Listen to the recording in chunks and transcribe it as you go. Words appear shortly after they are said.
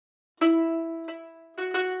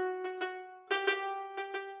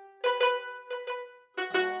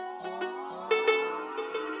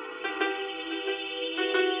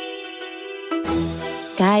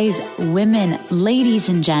Guys, women, ladies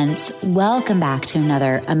and gents, welcome back to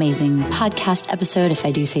another amazing podcast episode, if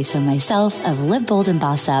I do say so myself, of Live Bold and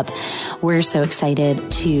Boss Up. We're so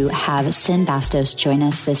excited to have Sin Bastos join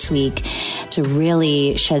us this week to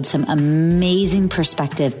really shed some amazing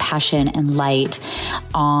perspective, passion, and light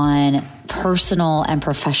on personal and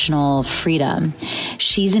professional freedom.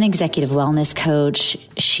 She's an executive wellness coach.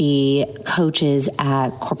 She coaches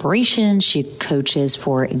at corporations. She coaches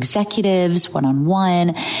for executives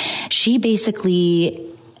one-on-one. She basically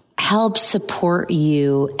helps support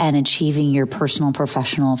you in achieving your personal and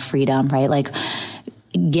professional freedom, right? Like,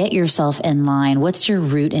 get yourself in line. What's your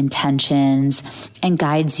root intentions, and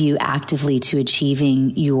guides you actively to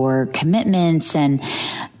achieving your commitments and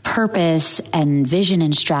purpose and vision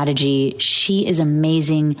and strategy. She is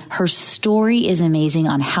amazing. Her story is amazing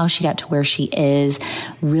on how she got to where she is.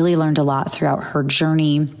 Really learned a lot throughout her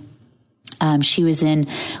journey. She was in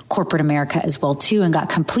corporate America as well too, and got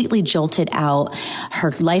completely jolted out. Her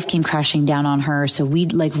life came crashing down on her. So we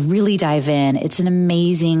really dive in. It's an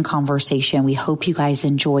amazing conversation. We hope you guys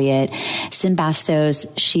enjoy it. Sin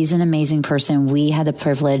Bastos, she's an amazing person. We had the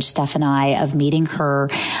privilege, Steph and I, of meeting her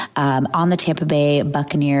on the Tampa Bay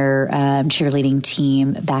Buccaneer cheerleading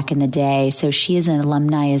team back in the day. So she is an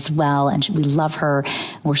alumni as well, and we love her.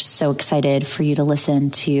 We're so excited for you to listen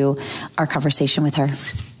to our conversation with her.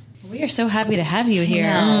 We are so happy to have you here.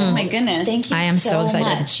 Oh my goodness. Thank you. I am so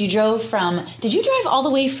excited. Much. You drove from, did you drive all the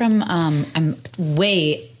way from, I'm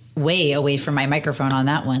way away from my microphone on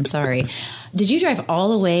that one. Sorry. Did you drive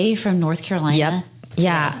all the way from North Carolina? Yep.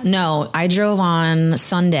 Yeah. No, I drove on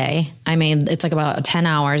Sunday. It's like about 10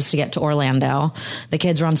 hours to get to Orlando. The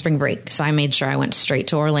kids were on spring break, so I made sure I went straight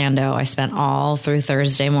to Orlando. I spent all through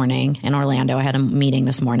Thursday morning in Orlando. I had a meeting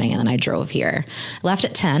this morning, and then I drove here. Left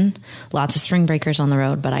at 10. Lots of spring breakers on the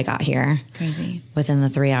road, but I got here crazy within the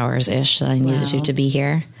 3 hours-ish that I needed to be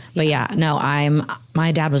here. But yeah, no,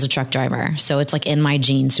 my dad was a truck driver. So it's like in my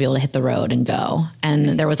genes to be able to hit the road and go.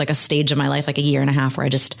 And there was like a stage in my life, like a year and a half, where I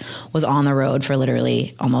just was on the road for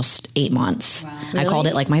literally almost 8 months. Wow. Really? I called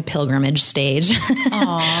it like my pilgrimage stage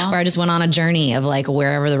where I just went on a journey of like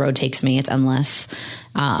wherever the road takes me. It's endless.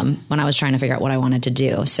 When I was trying to figure out what I wanted to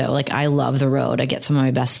do. So like, I love the road. I get some of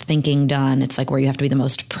my best thinking done. It's like where you have to be the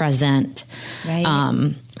most present.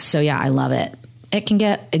 Right. So yeah, I love it. It can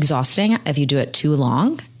get exhausting if you do it too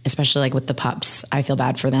long. Especially like with the pups. I feel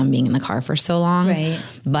bad for them being in the car for so long, right?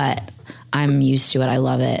 But I'm used to it. I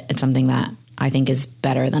love it. It's something that I think is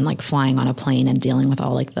better than like flying on a plane and dealing with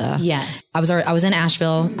all like the, yes. I was in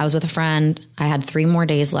Asheville. I was with a friend. I had 3 more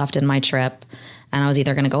days left in my trip, and I was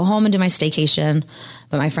either going to go home and do my staycation.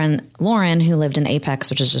 But my friend Lauren, who lived in Apex,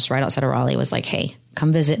 which is just right outside of Raleigh, was like, hey,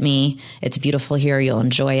 come visit me. It's beautiful here. You'll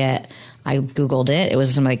enjoy it. I Googled it. It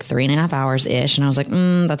was like 3.5 hours ish. And I was like,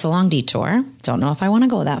 that's a long detour. Don't know if I want to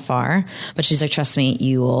go that far. But she's like, trust me,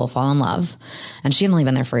 you will fall in love. And she had only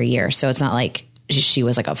been there for a year. So it's not like she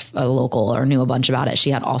was like a local or knew a bunch about it.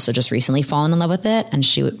 She had also just recently fallen in love with it, and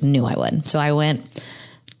she knew I would. So I went,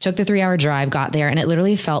 took the 3-hour drive, got there, and it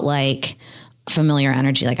literally felt like familiar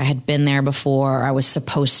energy. Like I had been there before. I was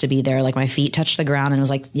supposed to be there. Like my feet touched the ground and was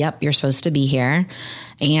like, yep, you're supposed to be here.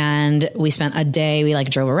 And we spent a day, we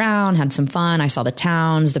like drove around, had some fun. I saw the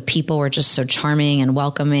towns. The people were just so charming and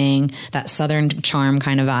welcoming, that Southern charm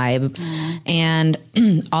kind of vibe. Mm.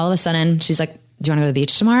 And all of a sudden she's like, do you want to go to the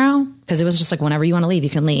beach tomorrow? Because it was just like, whenever you want to leave, you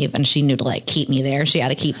can leave. And she knew to like keep me there. She had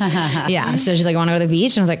to keep, yeah. So she's like, I want to go to the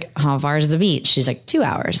beach. And I was like, how far is the beach? She's like, 2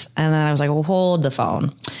 hours. And then I was like, well, hold the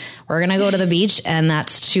phone. We're going to go to the beach. And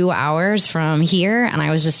that's 2 hours from here. And I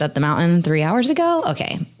was just at the mountain 3 hours ago.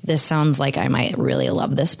 Okay. This sounds like I might really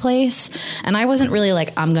love this place. And I wasn't really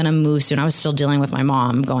like, I'm going to move soon. I was still dealing with my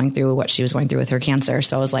mom going through what she was going through with her cancer.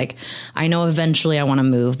 So I was like, I know eventually I want to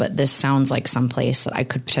move, but this sounds like some place that I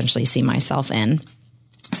could potentially see myself in.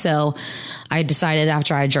 So I decided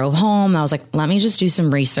after I drove home, I was like, let me just do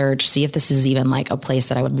some research, see if this is even like a place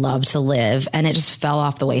that I would love to live. And it just fell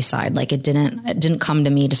off the wayside. Like it didn't come to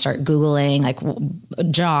me to start Googling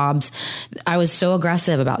like jobs. I was so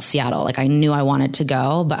aggressive about Seattle. Like I knew I wanted to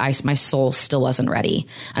go, but my soul still wasn't ready.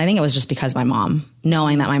 And I think it was just because my mom,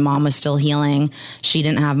 knowing that my mom was still healing. She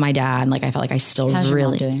didn't have my dad. Like I felt like I still How's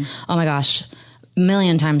really, your mom doing? Oh my gosh.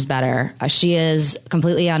 Million times better. She is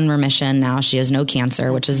completely on remission now. She has no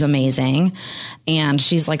cancer, which is amazing. And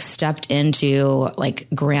she's like stepped into like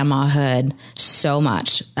grandmahood so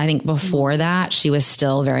much. I think before that, she was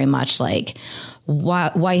still very much like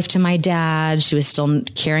wife to my dad. She was still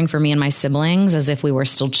caring for me and my siblings as if we were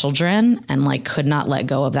still children, and like could not let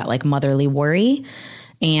go of that like motherly worry.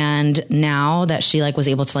 And now that she like was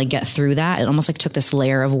able to like get through that, it almost like took this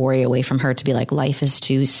layer of worry away from her to be like, life is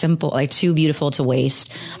too simple, like too beautiful to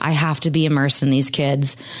waste. I have to be immersed in these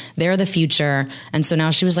kids. They're the future. And so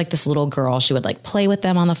now she was like this little girl. She would like play with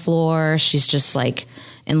them on the floor. She's just like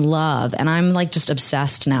in love. And I'm like just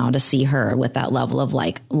obsessed now to see her with that level of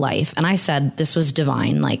like life. And I said, this was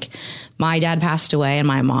divine. Like my dad passed away and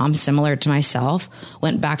my mom, similar to myself,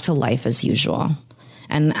 went back to life as usual.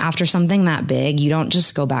 And after something that big, you don't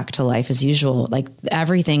just go back to life as usual. Like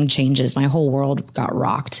everything changes. My whole world got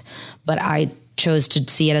rocked, but I chose to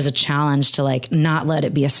see it as a challenge to like not let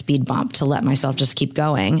it be a speed bump, to let myself just keep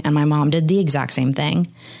going. And my mom did the exact same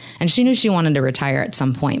thing. And she knew she wanted to retire at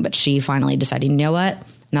some point, but she finally decided, you know what?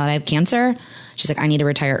 Now that I have cancer, she's like, I need to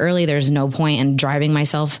retire early. There's no point in driving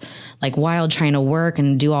myself like wild, trying to work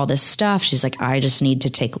and do all this stuff. She's like, I don't need to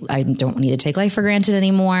take life for granted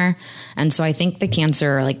anymore. And so I think the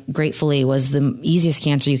cancer, like gratefully, was the easiest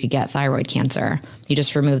cancer you could get, thyroid cancer. You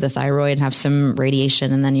just remove the thyroid and have some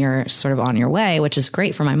radiation and then you're sort of on your way, which is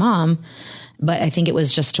great for my mom. But I think it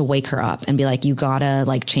was just to wake her up and be like, you gotta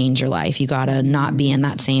like change your life. You gotta not be in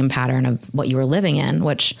that same pattern of what you were living in,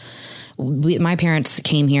 which my parents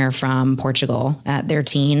came here from Portugal at their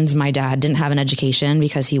teens. My dad didn't have an education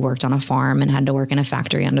because he worked on a farm and had to work in a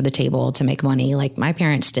factory under the table to make money. Like my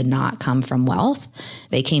parents did not come from wealth.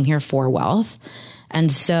 They came here for wealth.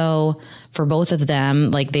 And so for both of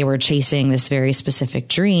them, like they were chasing this very specific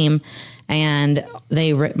dream. And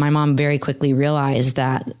my mom very quickly realized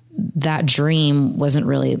that dream wasn't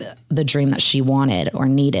really the dream that she wanted or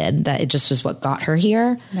needed, that it just was what got her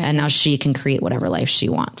here. Right. And now she can create whatever life she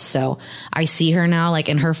wants. So I see her now like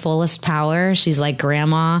in her fullest power. She's like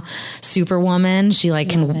grandma, superwoman. She like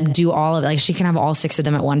can do all of it. Like she can have all 6 of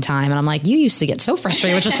them at one time. And I'm like, you used to get so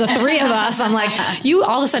frustrated with just the 3 of us. I'm like, you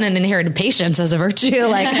all of a sudden inherited patience as a virtue.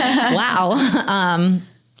 Like, wow.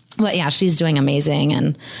 But yeah, she's doing amazing.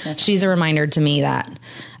 And she's a reminder to me that,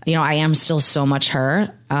 you know, I am still so much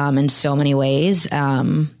her, in so many ways.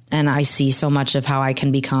 And I see so much of how I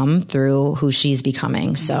can become through who she's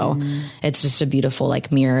becoming. So it's just a beautiful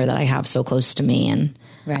like mirror that I have so close to me. And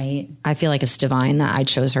right. I feel like it's divine that I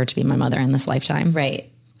chose her to be my mother in this lifetime.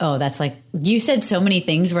 Right. Oh, that's like, you said so many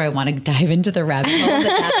things where I want to dive into the rabbit hole, but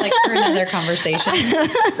that's like for another conversation.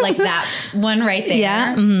 Like that one right there.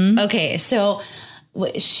 Yeah. Mm-hmm. Okay. So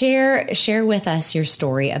share with us your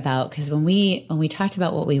story about, because when we talked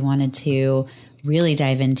about what we wanted to really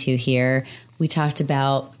dive into here, we talked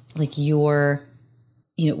about like your,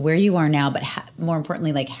 you know, where you are now, but more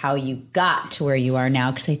importantly, like how you got to where you are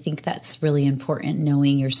now. Cause I think that's really important,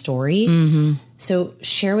 knowing your story. Mm-hmm. So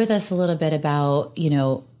share with us a little bit about, you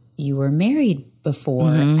know, you were married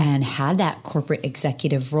before and had that corporate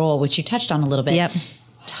executive role, which you touched on a little bit. Yep.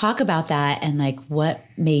 Talk about that and like what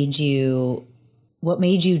made you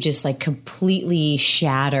just like completely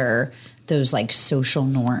shatter those like social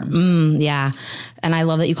norms? Yeah. And I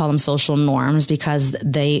love that you call them social norms because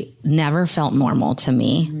they never felt normal to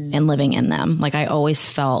me in living in them. Like I always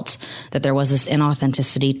felt that there was this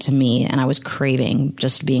inauthenticity to me and I was craving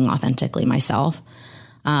just being authentically myself.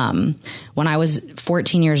 When I was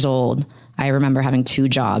 14 years old, I remember having 2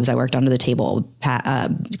 jobs. I worked under the table,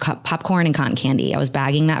 popcorn and cotton candy. I was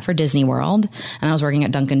bagging that for Disney World, and I was working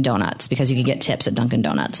at Dunkin' Donuts because you could get tips at Dunkin'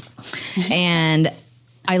 Donuts. And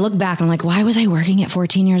I look back and I'm like, why was I working at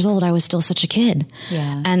 14 years old? I was still such a kid.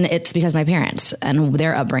 Yeah. And it's because my parents and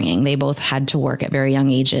their upbringing, they both had to work at very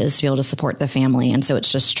young ages to be able to support the family. And so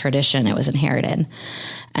it's just tradition. It was inherited.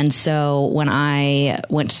 And so when I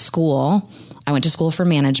went to school for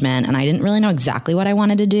management and I didn't really know exactly what I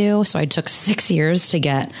wanted to do. So I took 6 years to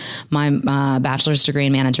get my bachelor's degree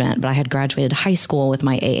in management, but I had graduated high school with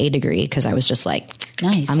my AA degree because I was just like,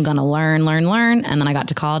 nice. I'm going to learn. And then I got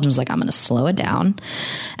to college and was like, I'm going to slow it down.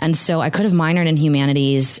 And so I could have minored in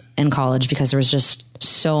humanities in college because there was just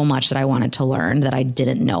so much that I wanted to learn that I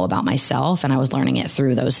didn't know about myself. And I was learning it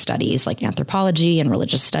through those studies like anthropology and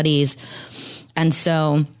religious studies. And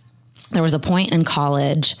so there was a point in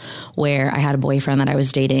college where I had a boyfriend that I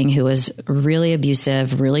was dating who was really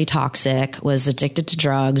abusive, really toxic, was addicted to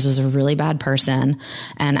drugs, was a really bad person.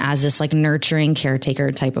 And as this like nurturing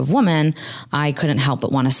caretaker type of woman, I couldn't help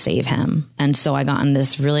but want to save him. And so I got in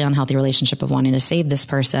this really unhealthy relationship of wanting to save this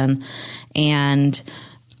person. And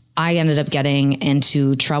I ended up getting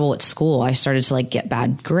into trouble at school. I started to like get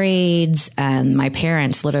bad grades, and my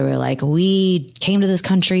parents literally were like, we came to this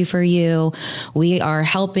country for you. We are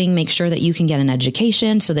helping make sure that you can get an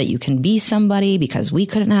education so that you can be somebody, because we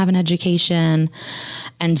couldn't have an education.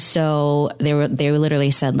 And so they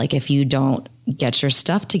literally said, like, if you don't get your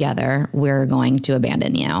stuff together. We're going to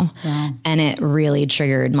abandon you. Wow. And it really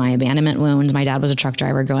triggered my abandonment wounds. My dad was a truck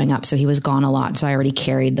driver growing up, so he was gone a lot. So I already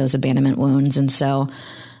carried those abandonment wounds. And so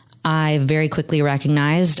I very quickly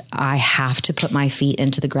recognized I have to put my feet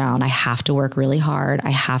into the ground. I have to work really hard.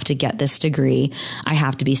 I have to get this degree. I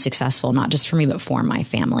have to be successful, not just for me, but for my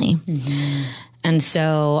family. Mm-hmm. And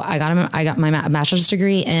so I got my bachelor's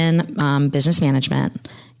degree in business management.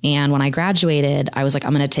 And when I graduated, I was like,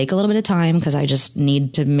 I'm going to take a little bit of time because I just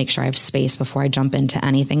need to make sure I have space before I jump into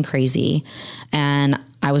anything crazy. And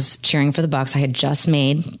I was cheering for the Bucks. I had just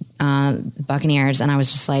made Buccaneers, and I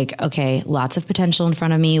was just like, okay, lots of potential in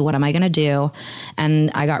front of me. What am I going to do?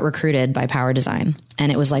 And I got recruited by Power Design.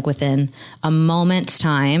 And it was like within a moment's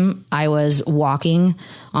time, I was walking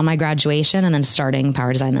on my graduation and then starting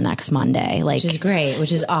Power Design the next Monday. Like, which is great,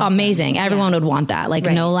 which is awesome. Amazing. Everyone would want that. Like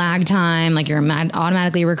no lag time, like you're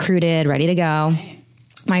automatically recruited, ready to go.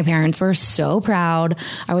 My parents were so proud.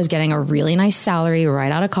 I was getting a really nice salary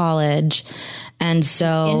right out of college. And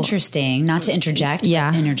so it's interesting, not to interject,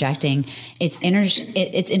 but interjecting. It's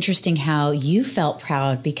interesting how you felt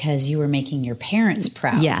proud because you were making your parents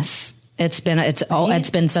proud. Yes. It's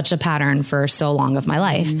been such a pattern for so long of my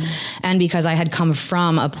life. Mm-hmm. And because I had come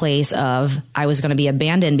from a place of I was going to be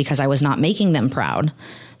abandoned because I was not making them proud.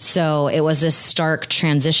 So it was this stark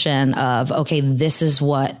transition of, okay, this is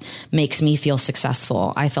what makes me feel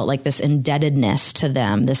successful. I felt like this indebtedness to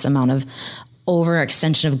them, this amount of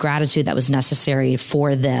overextension of gratitude that was necessary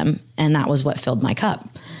for them. And that was what filled my cup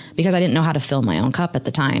because I didn't know how to fill my own cup at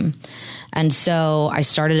the time. And so I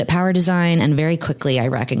started at Power Design, and very quickly I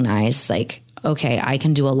recognized like, okay, I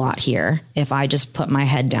can do a lot here if I just put my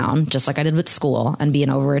head down, just like I did with school, and be an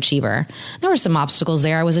overachiever. There were some obstacles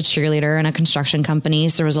there. I was a cheerleader in a construction company.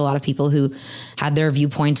 So there was a lot of people who had their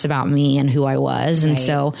viewpoints about me and who I was. Right. And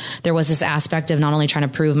so there was this aspect of not only trying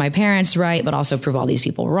to prove my parents right, but also prove all these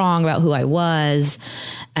people wrong about who I was.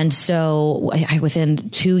 And so within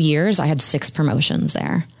 2 years, I had 6 promotions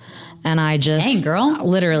there. And I just, dang, girl,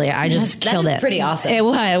 literally, I just killed it. That is pretty awesome. It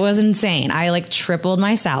was insane. I like tripled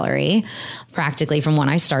my salary practically from when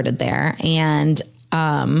I started there. And,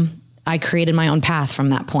 I created my own path from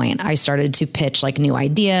that point. I started to pitch like new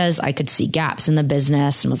ideas. I could see gaps in the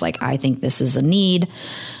business and was like, I think this is a need.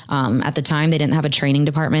 At the time, they didn't have a training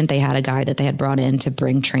department. They had a guy that they had brought in to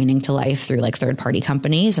bring training to life through like third-party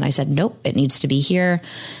companies. And I said, nope, it needs to be here.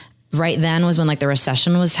 Right then was when like the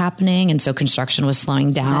recession was happening. And so construction was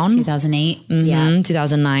slowing down. Was that 2008? Mm-hmm, yeah.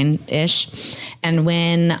 2009-ish. And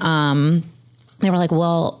when they were like,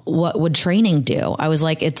 well, what would training do? I was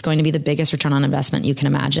like, it's going to be the biggest return on investment you can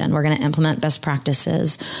imagine. We're going to implement best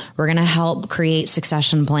practices. We're going to help create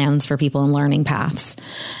succession plans for people and learning paths.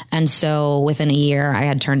 And so within a year, I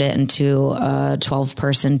had turned it into a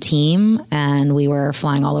 12-person team, and we were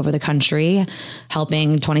flying all over the country,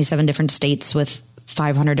 helping 27 different states with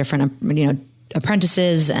 500 different,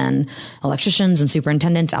 apprentices and electricians and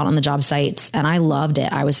superintendents out on the job sites. And I loved it.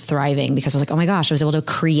 I was thriving because I was like, oh my gosh, I was able to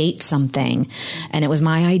create something, and it was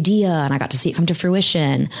my idea, and I got to see it come to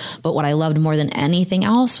fruition. But what I loved more than anything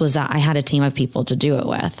else was that I had a team of people to do it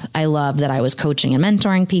with. I loved that I was coaching and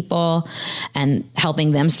mentoring people and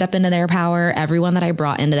helping them step into their power. Everyone that I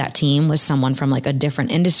brought into that team was someone from like a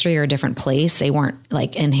different industry or a different place. They weren't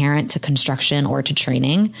like inherent to construction or to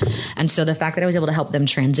training. And so the fact that I was able to help them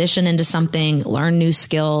transition into something, learn new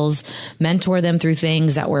skills, mentor them through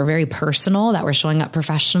things that were very personal, that were showing up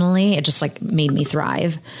professionally, it just like made me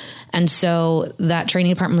thrive. And so that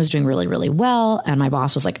training department was doing really, really well. And my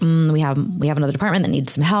boss was like, we have another department that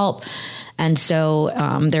needs some help. And so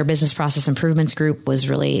their business process improvements group was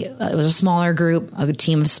really, it was a smaller group, a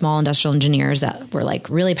team of small industrial engineers that were like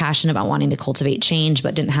really passionate about wanting to cultivate change,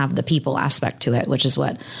 but didn't have the people aspect to it, which is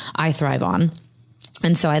what I thrive on.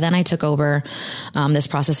 And so I took over this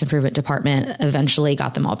process improvement department, eventually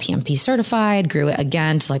got them all PMP certified, grew it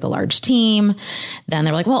again to like a large team. Then they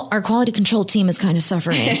were like, well, our quality control team is kind of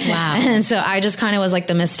suffering. Wow. And so I just kind of was like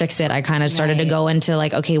the misfix-it. I kind of started to go into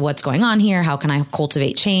like, okay, what's going on here? How can I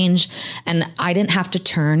cultivate change? And I didn't have to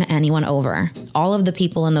turn anyone over. All of the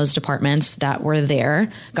people in those departments that were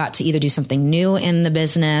there got to either do something new in the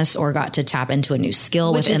business or got to tap into a new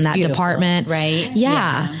skill within that department. Right.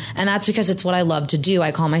 Yeah. And that's because it's what I love to do.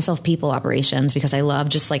 I call myself people operations because I love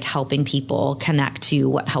just like helping people connect to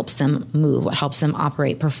what helps them move, what helps them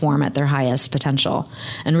operate, perform at their highest potential.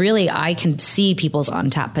 And really I can see people's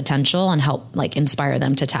untapped potential and help like inspire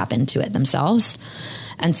them to tap into it themselves.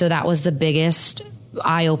 And so that was the biggest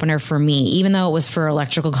eye opener for me, even though it was for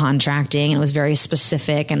electrical contracting and it was very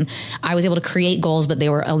specific and I was able to create goals, but they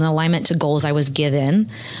were in alignment to goals I was given.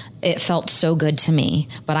 It felt so good to me,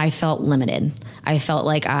 but I felt limited. I felt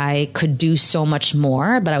like I could do so much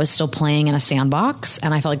more, but I was still playing in a sandbox,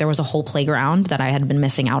 and I felt like there was a whole playground that I had been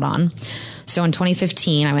missing out on. So in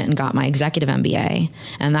 2015, I went and got my executive MBA,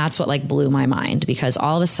 and that's what like blew my mind, because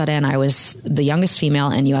all of a sudden I was the youngest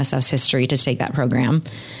female in USF's history to take that program.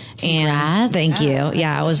 And thank you.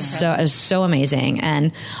 Yeah, it was so amazing.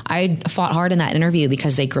 And I fought hard in that interview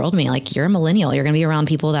because they grilled me like, you're a millennial. You're going to be around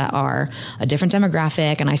people that are a different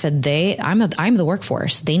demographic. And I said, I'm the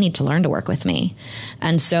workforce. They need to learn to work with me.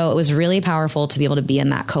 And so it was really powerful to be able to be in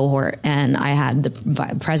that cohort. And I had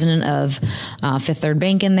the president of Fifth Third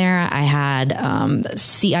Bank in there. I had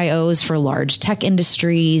CIOs for large tech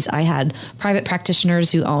industries. I had private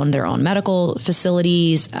practitioners who owned their own medical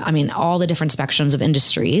facilities. I mean, all the different spectrums of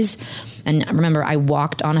industries. And remember, I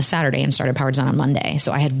walked on a Saturday and started Power Design on Monday.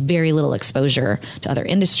 So I had very little exposure to other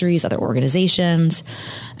industries, other organizations.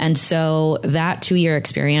 And so that 2-year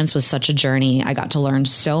experience was such a journey. I got to learn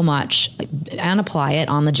so much and apply it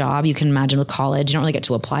on the job. You can imagine with college, you don't really get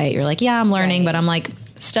to apply it. You're like, yeah, I'm learning, but I'm like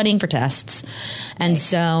studying for tests. And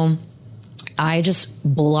so I just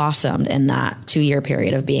blossomed in that 2-year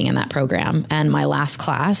period of being in that program. And my last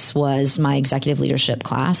class was my executive leadership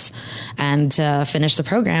class. And to finish the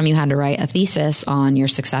program, you had to write a thesis on your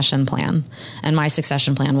succession plan. And my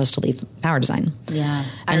succession plan was to leave Power Design. Yeah.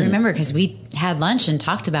 I remember because we had lunch and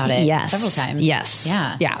talked about it several times. Yes.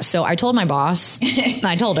 Yeah. Yeah. So I told my boss,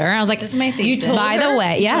 I told her, I was like, this is my thesis. You told by her? The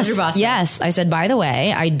way, You yes. told your boss Yes. I said, by the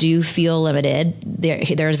way, I do feel limited.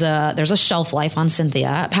 There's a shelf life on Cynthia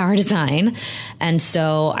at Power Design. And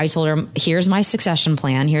so I told her, here's my succession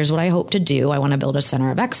plan. Here's what I hope to do. I want to build a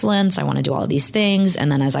center of excellence. I want to do all of these things.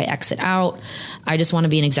 And then as I exit out, I just want to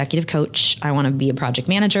be an executive coach. I want to be a project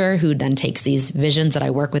manager who then takes these visions that I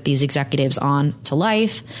work with these executives on to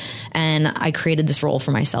life. And I created this role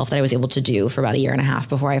for myself that I was able to do for about 1.5 years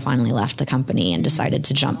before I finally left the company and decided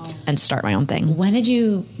to jump and start my own thing. When did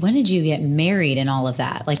you get married and all of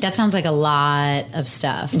that? Like, that sounds like a lot of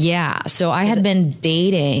stuff. Yeah. So I had been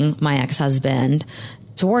dating my ex-husband.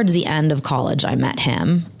 Towards the end of college, I met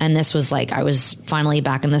him. And this was like, I was finally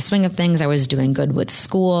back in the swing of things. I was doing good with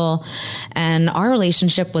school. And our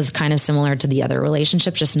relationship was kind of similar to the other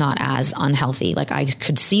relationship, just not as unhealthy. Like, I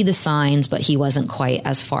could see the signs, but he wasn't quite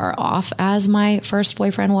as far off as my first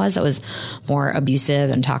boyfriend was. It was more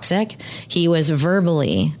abusive and toxic. He was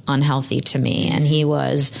verbally unhealthy to me, and he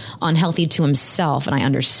was unhealthy to himself. And I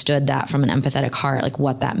understood that from an empathetic heart, like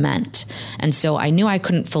what that meant. And so I knew I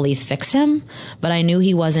couldn't fully fix him, but I knew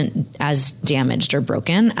he wasn't as damaged or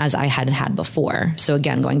broken as I had before. So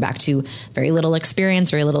again, going back to very little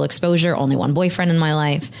experience, very little exposure, only one boyfriend in my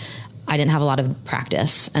life, I didn't have a lot of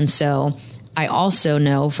practice. And so I also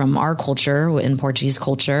know from our culture, in Portuguese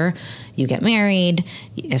culture, you get married,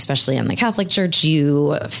 especially in the Catholic Church,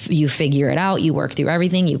 you figure it out, you work through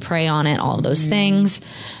everything, you pray on it, all of those things.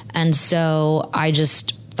 And so I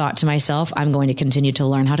just thought to myself, I'm going to continue to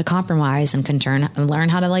learn how to compromise and learn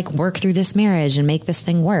how to like work through this marriage and make this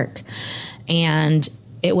thing work. And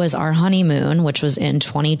it was our honeymoon, which was in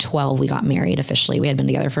 2012. We got married officially. We had been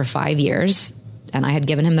together for 5 years. And I had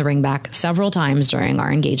given him the ring back several times during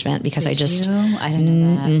our engagement because I didn't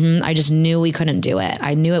know that. I just knew we couldn't do it.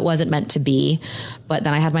 I knew it wasn't meant to be. But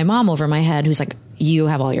then I had my mom over my head who's like, you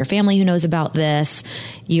have all your family who knows about this.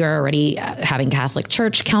 You're already having Catholic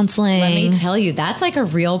church counseling. Let me tell you, that's like a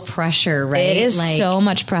real pressure, right? It is like, so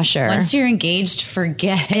much pressure. Once you're engaged,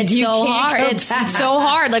 forget. It's so hard. It's so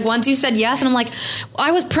hard. Like once you said yes, and I'm like,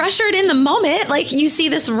 I was pressured in the moment. Like you see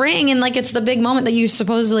this ring and like it's the big moment that you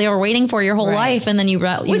supposedly are waiting for your whole life. And then you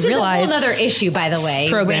realize. Which is a whole other issue, by the way.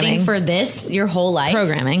 Programming. Waiting for this your whole life.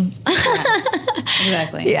 Programming.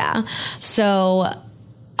 Exactly. Yeah. So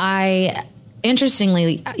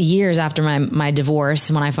interestingly, years after my divorce,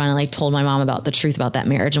 when I finally told my mom about the truth about that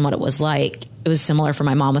marriage and what it was like, it was similar for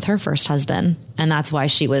my mom with her first husband. And that's why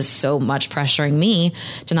she was so much pressuring me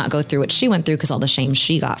to not go through what she went through, because all the shame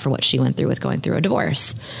she got for what she went through with going through a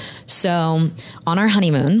divorce. So on our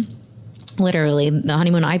honeymoon, literally the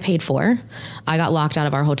honeymoon I paid for, I got locked out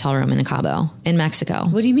of our hotel room in Cabo in Mexico.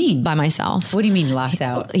 What do you mean? By myself. What do you mean locked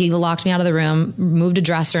out? He locked me out of the room, moved a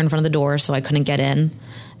dresser in front of the door so I couldn't get in,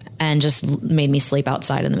 and just made me sleep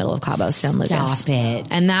outside in the middle of Cabo San Lucas. Stop it.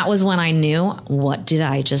 And that was when I knew, what did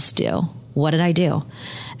I just do? What did I do?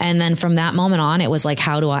 And then from that moment on, it was like,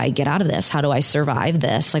 how do I get out of this? How do I survive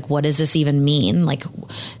this? Like, what does this even mean? Like,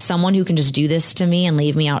 someone who can just do this to me and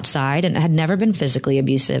leave me outside, and it had never been physically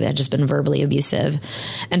abusive. It had just been verbally abusive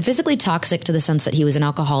and physically toxic, to the sense that he was an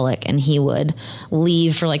alcoholic and he would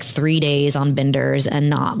leave for like 3 days on benders and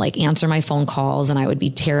not like answer my phone calls. And I would be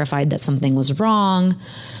terrified that something was wrong.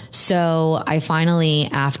 So I finally,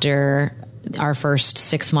 after our first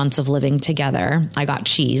 6 months of living together, I got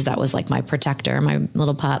Cheese. That was like my protector, my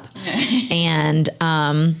little pup. And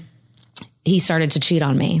he started to cheat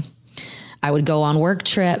on me. I would go on work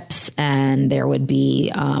trips and there would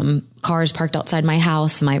be cars parked outside my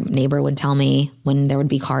house. My neighbor would tell me when there would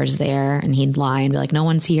be cars there, and he'd lie and be like, no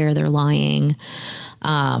one's here, they're lying.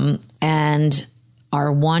 And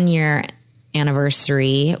our 1 year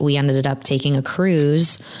anniversary, we ended up taking a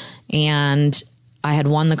cruise, and I had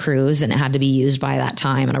won the cruise and it had to be used by that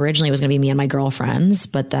time. And originally it was going to be me and my girlfriends,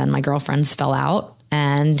 but then my girlfriends fell out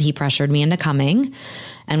and he pressured me into coming.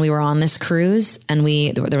 And we were on this cruise, and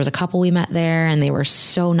there was a couple we met there, and they were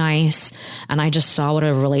so nice. And I just saw what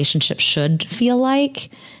a relationship should feel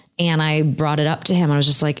like. And I brought it up to him. I was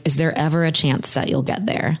just like, is there ever a chance that you'll get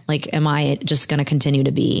there? Like, am I just going to continue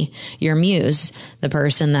to be your muse, the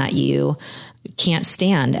person that you can't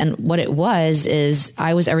stand? And what it was is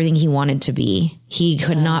I was everything he wanted to be. He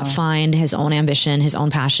could not find his own ambition, his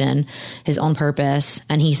own passion, his own purpose.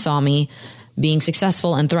 And he saw me being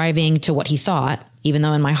successful and thriving to what he thought, even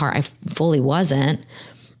though in my heart I fully wasn't.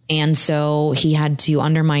 And so he had to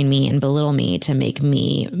undermine me and belittle me to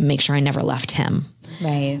make sure I never left him.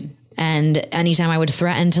 Right. And anytime I would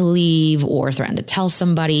threaten to leave or threaten to tell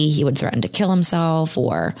somebody, he would threaten to kill himself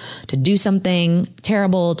or to do something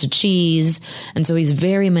terrible to Cheese. And so he's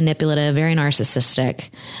very manipulative, very narcissistic.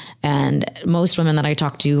 And most women that I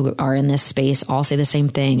talk to are in this space all say the same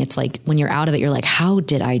thing. It's like, when you're out of it, you're like, how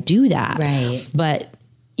did I do that? Right. But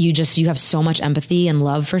you have so much empathy and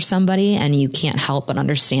love for somebody, and you can't help but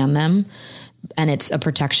understand them. And it's a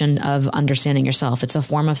protection of understanding yourself. It's a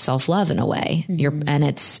form of self-love in a way. Mm-hmm. And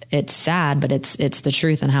it's sad, but it's the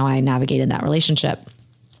truth and how I navigated that relationship.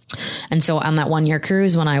 And so on that 1 year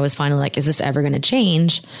cruise, when I was finally like, is this ever going to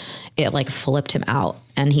change? It like flipped him out,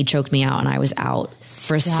 and he choked me out, and I was out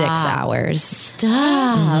for 6 hours.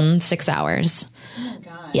 Stop. 6 hours. Oh my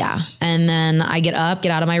God. Yeah. And then I get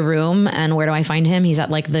out of my room, and where do I find him? He's at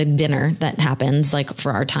like the dinner that happens like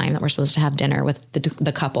for our time that we're supposed to have dinner with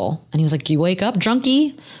the couple. And he was like, you wake up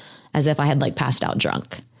drunky, as if I had like passed out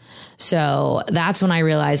drunk. So that's when I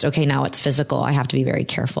realized, okay, now it's physical. I have to be very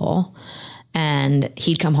careful. And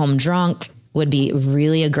he'd come home drunk, would be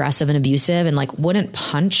really aggressive and abusive, and like wouldn't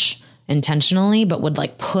punch intentionally, but would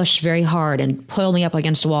like push very hard and pull me up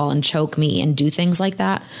against a wall and choke me and do things like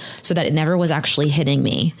that, so that it never was actually hitting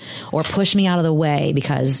me, or push me out of the way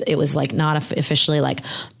because it was like not officially like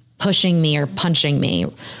pushing me or punching me.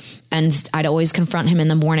 And I'd always confront him in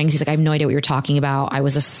the mornings. He's like, I have no idea what you're talking about. I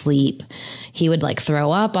was asleep. He would like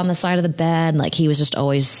throw up on the side of the bed. Like, he was just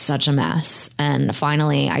always such a mess. And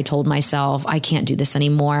finally I told myself, I can't do this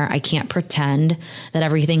anymore. I can't pretend that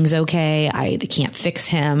everything's okay. I can't fix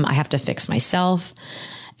him. I have to fix myself.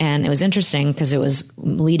 And it was interesting because it was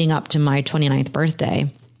leading up to my 29th birthday.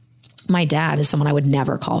 My dad is someone I would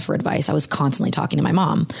never call for advice. I was constantly talking to my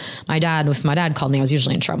mom. If my dad called me, I was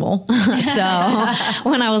usually in trouble. So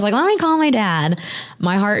when I was like, let me call my dad,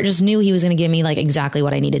 my heart just knew he was going to give me like exactly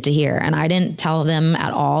what I needed to hear. And I didn't tell them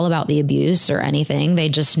at all about the abuse or anything. They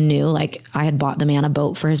just knew, like, I had bought the man a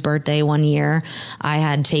boat for his birthday 1 year. I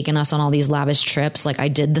had taken us on all these lavish trips. Like, I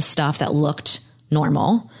did the stuff that looked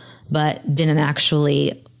normal, but didn't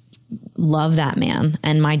actually love that man.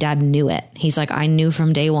 And my dad knew it. He's like, I knew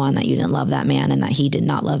from day one that you didn't love that man and that he did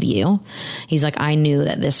not love you. He's like, I knew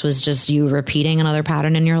that this was just you repeating another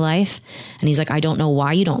pattern in your life. And he's like, I don't know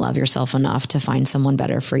why you don't love yourself enough to find someone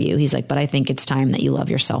better for you. He's like, but I think it's time that you love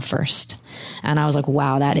yourself first. And I was like,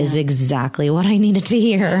 wow, that is exactly what I needed to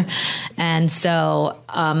hear. And so,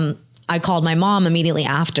 I called my mom immediately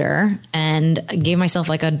after and gave myself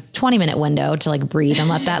like a 20-minute window to like breathe and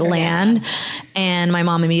let that land. And my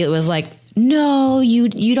mom immediately was like, no,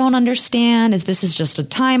 you don't understand. If this is just a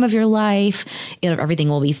time of your life, everything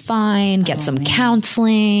will be fine. Get some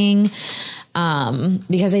counseling.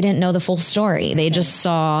 Because they didn't know the full story. They just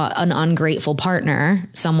saw an ungrateful partner,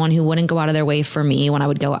 someone who wouldn't go out of their way for me when I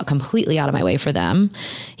would go completely out of my way for them.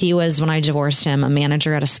 He was, when I divorced him, a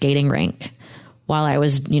manager at a skating rink, while I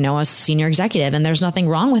was, a senior executive, and there's nothing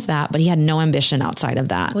wrong with that, but he had no ambition outside of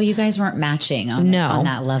that. Well, you guys weren't matching on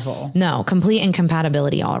that level. No, complete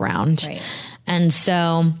incompatibility all around. Right. And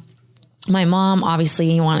so my mom, obviously,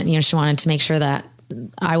 she wanted to make sure that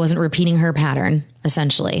I wasn't repeating her pattern,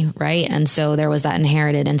 essentially, right? And so there was that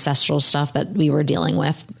inherited ancestral stuff that we were dealing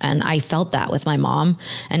with. And I felt that with my mom.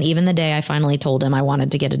 And even the day I finally told him I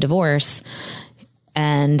wanted to get a divorce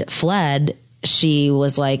and fled, she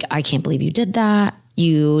was like, I can't believe you did that.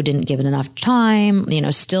 You didn't give it enough time,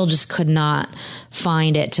 still just could not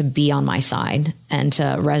find it to be on my side and to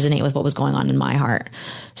resonate with what was going on in my heart.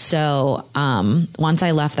 So once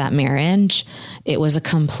I left that marriage, it was a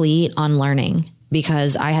complete unlearning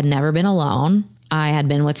because I had never been alone. I had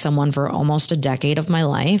been with someone for almost a decade of my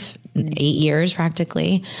life, 8 years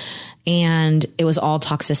practically. And it was all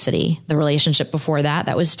toxicity. The relationship before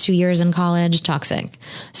that was 2 years in college, toxic.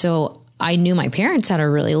 So I knew my parents had a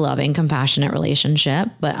really loving, compassionate relationship,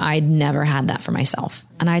 but I'd never had that for myself.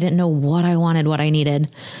 And I didn't know what I wanted, what I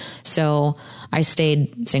needed. So I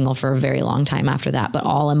stayed single for a very long time after that. But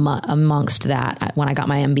all amongst that, when I got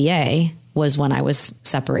my MBA was when I was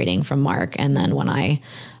separating from Mark. And then when I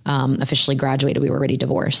officially graduated, we were already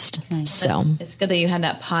divorced. Nice. So it's good that you had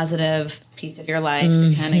that positive piece of your life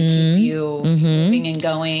to kind of keep you moving and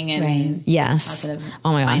going. And yes.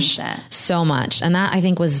 Oh my gosh. Mindset. So much. And that I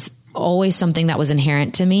think was always something that was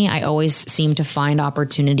inherent to me. I always seemed to find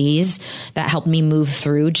opportunities that helped me move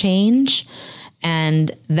through change. And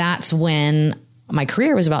that's when my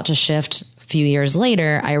career was about to shift. A few years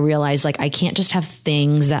later, I realized I can't just have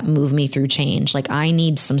things that move me through change. I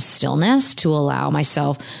need some stillness to allow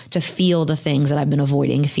myself to feel the things that I've been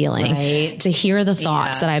avoiding feeling, to hear the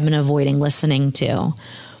thoughts that I've been avoiding listening to.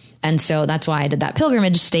 And so that's why I did that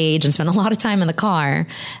pilgrimage stage and spent a lot of time in the car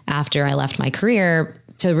after I left my career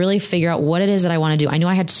to really figure out what it is that I want to do. I knew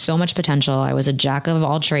I had so much potential. I was a jack of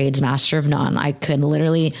all trades, master of none. I could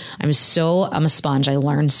literally, I'm a sponge. I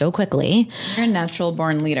learned so quickly. You're a natural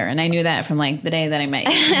born leader. And I knew that from the day that I met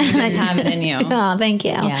you. You just have it in you. Oh, thank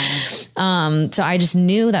you. Yeah. So I just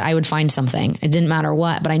knew that I would find something. It didn't matter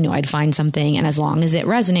what, but I knew I'd find something. And as long as it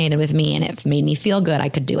resonated with me and it made me feel good, I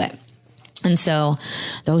could do it. And so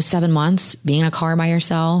those 7 months, being in a car by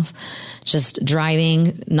yourself, just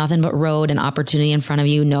driving, nothing but road and opportunity in front of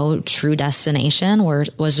you, no true destination, was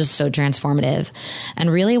just so transformative. And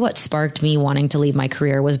really what sparked me wanting to leave my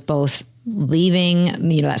career was both leaving,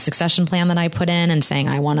 that succession plan that I put in and saying,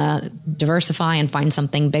 I want to diversify and find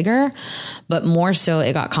something bigger. But more so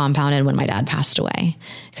it got compounded when my dad passed away,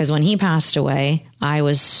 because when he passed away, I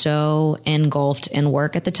was so engulfed in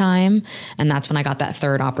work at the time. And that's when I got that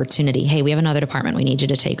third opportunity. Hey, we have another department. We need you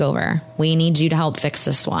to take over. We need you to help fix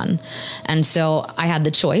this one. And so I had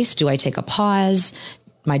the choice. Do I take a pause?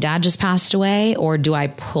 My dad just passed away, or do I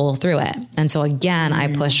pull through it? And so again,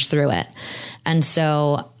 I pushed through it. And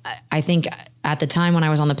so I think at the time when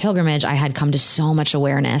I was on the pilgrimage, I had come to so much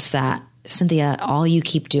awareness that, Cynthia, all you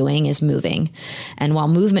keep doing is moving. And while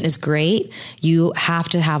movement is great, you have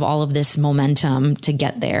to have all of this momentum to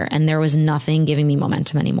get there. And there was nothing giving me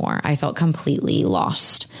momentum anymore. I felt completely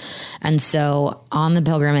lost. And so on the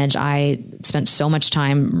pilgrimage, I spent so much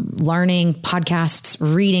time learning podcasts,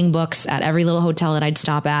 reading books at every little hotel that I'd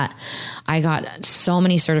stop at. I got so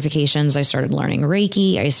many certifications. I started learning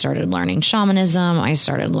Reiki. I started learning shamanism. I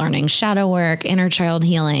started learning shadow work, inner child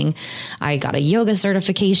healing. I got a yoga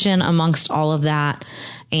certification amongst all of that.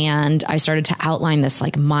 And I started to outline this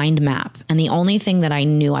mind map. And the only thing that I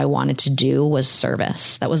knew I wanted to do was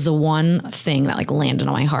service. That was the one thing that landed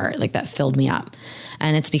on my heart, that filled me up.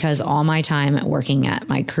 And it's because all my time working at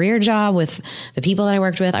my career job with the people that I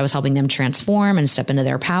worked with, I was helping them transform and step into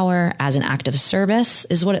their power as an act of service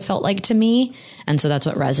is what it felt like to me. And so that's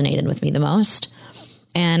what resonated with me the most.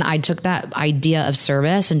 And I took that idea of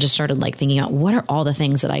service and just started thinking about what are all the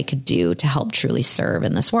things that I could do to help truly serve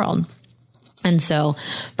in this world. And so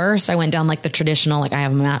first I went down the traditional, I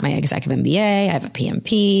have my executive MBA, I have a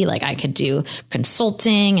PMP, I could do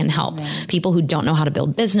consulting and help people who don't know how to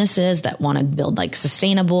build businesses that want to build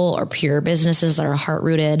sustainable or pure businesses that are heart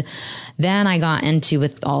rooted. Then I got into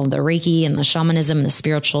with all the Reiki and the shamanism and the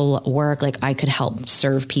spiritual work, I could help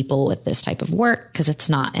serve people with this type of work because it's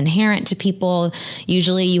not inherent to people.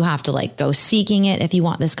 Usually you have to go seeking it if you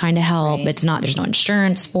want this kind of help. Right. It's not, there's no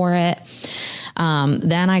insurance for it.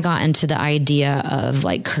 Then I got into the idea of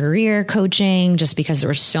career coaching, just because there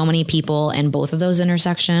were so many people in both of those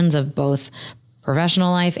intersections of both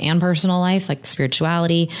professional life and personal life,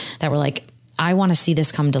 spirituality, that were I want to see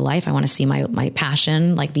this come to life. I want to see my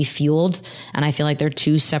passion be fueled. And I feel they're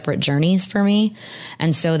two separate journeys for me.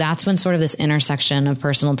 And so that's when sort of this intersection of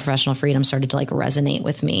personal and professional freedom started to resonate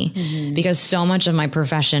with me, because so much of my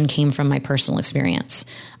profession came from my personal experience.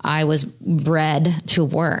 I was bred to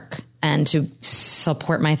work. and to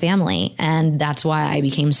support my family. And that's why I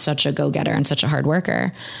became such a go-getter and such a hard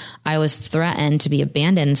worker. I was threatened to be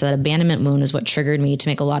abandoned. So that abandonment wound is what triggered me to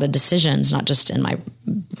make a lot of decisions, not just in my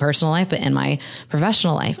personal life, but in my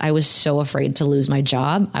professional life. I was so afraid to lose my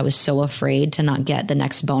job. I was so afraid to not get the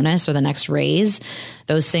next bonus or the next raise.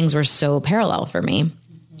 Those things were so parallel for me.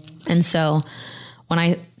 And so when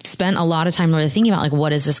I spent a lot of time really thinking about like,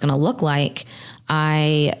 what is this going to look like?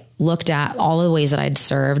 I looked at all of the ways that I'd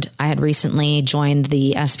served. I had recently joined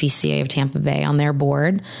the SPCA of Tampa Bay on their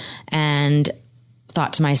board and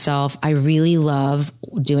thought to myself, I really love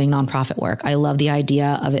doing nonprofit work. I love the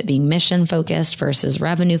idea of it being mission focused versus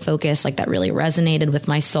revenue focused. Like that really resonated with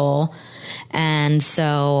my soul. And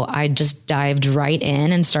so I just dived right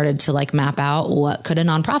in and started to like map out what could a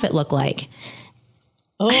nonprofit look like.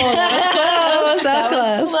 Oh, that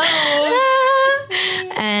was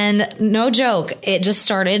close. And no joke, it just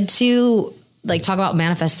started to like talk about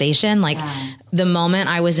manifestation. Like the moment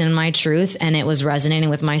I was in my truth and it was resonating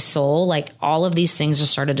with my soul, like all of these things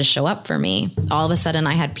just started to show up for me. All of a sudden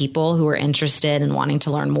I had people who were interested in wanting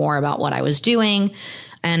to learn more about what I was doing.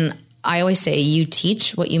 And I always say you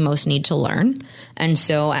teach what you most need to learn. And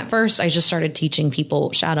so at first I just started teaching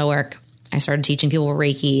people shadow work. I started teaching people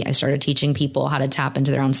Reiki. I started teaching people how to tap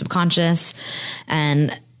into their own subconscious.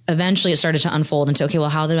 And eventually it started to unfold into, okay, well,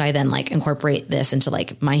 how do I then like incorporate this into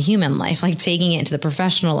like my human life, like taking it into the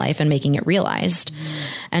professional life and making it realized.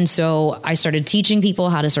 And so I started teaching people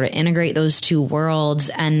how to sort of integrate those two worlds.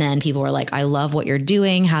 And then people were like, I love what you're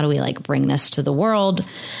doing. How do we like bring this to the world?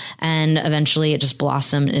 And eventually it just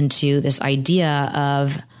blossomed into this idea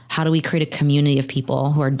of how do we create a community of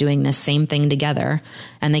people who are doing this same thing together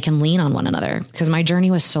and they can lean on one another? Because my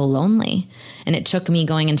journey was so lonely and it took me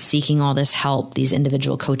going and seeking all this help, these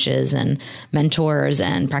individual coaches and mentors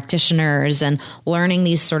and practitioners and learning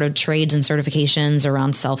these sort of trades and certifications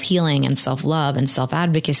around self-healing and self-love and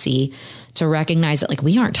self-advocacy to recognize that like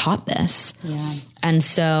we aren't taught this. Yeah. And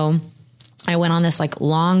so I went on this like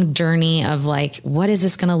long journey of like, what is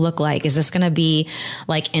this going to look like? Is this going to be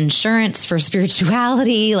like insurance for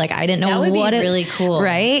spirituality? Like I didn't know that would what be it, really cool.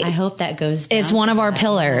 Right? I hope that goes down. It's one of our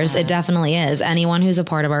pillars. Yeah. It definitely is. Anyone who's a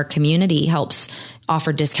part of our community helps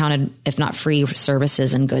offer discounted, if not free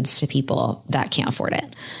services and goods to people that can't afford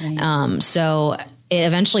it. Right. So it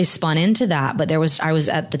eventually spun into that, but I was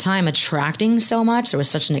at the time attracting so much. There was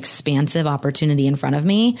such an expansive opportunity in front of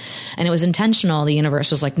me and it was intentional. The universe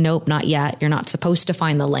was like, nope, not yet. You're not supposed to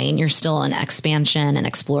find the lane. You're still in expansion and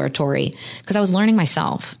exploratory because I was learning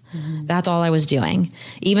myself. Mm-hmm. That's all I was doing.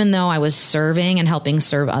 Even though I was serving and helping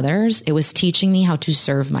serve others, it was teaching me how to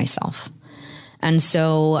serve myself. And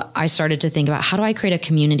so I started to think about how do I create a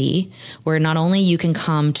community where not only you can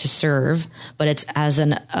come to serve, but it's as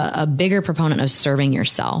a bigger proponent of serving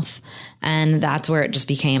yourself. And that's where it just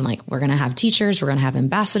became like, we're going to have teachers, we're going to have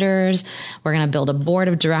ambassadors, we're going to build a board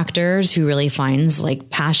of directors who really finds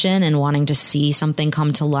like passion and wanting to see something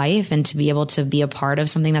come to life and to be able to be a part of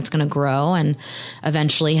something that's going to grow and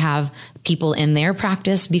eventually have people in their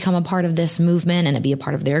practice become a part of this movement and it be a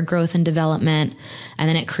part of their growth and development. And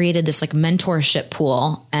then it created this like mentorship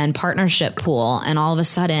pool and partnership pool. And all of a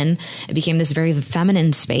sudden it became this very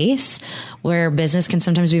feminine space where business can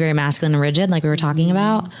sometimes be very masculine and rigid, like we were talking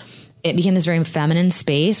about. It became this very feminine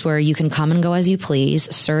space where you can come and go as you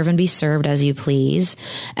please, serve and be served as you please,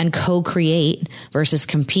 and co-create versus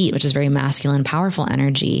compete, which is very masculine, powerful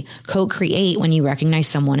energy. Co-create when you recognize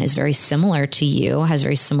someone is very similar to you, has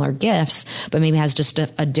very similar gifts, but maybe has just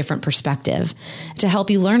a different perspective to help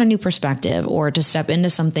you learn a new perspective or to step into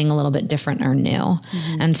something a little bit different or new.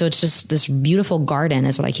 Mm-hmm. And so it's just this beautiful garden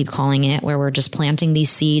is what I keep calling it, where we're just planting these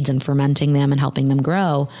seeds and fermenting them and helping them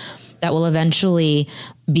grow. That will eventually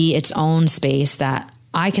be its own space that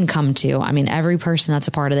I can come to. I mean, every person that's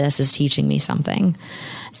a part of this is teaching me something.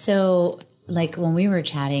 So like when we were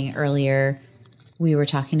chatting earlier, we were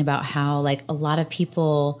talking about how like a lot of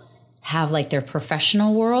people have like their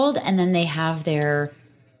professional world and then they have their,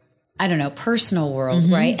 I don't know, personal world,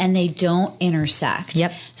 mm-hmm. right? And they don't intersect.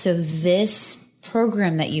 Yep. So this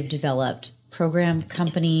program that you've developed,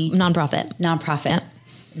 company, nonprofit, yep.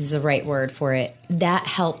 is the right word for it. That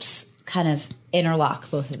helps kind of interlock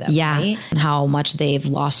both of them. Yeah. Right? And how much they've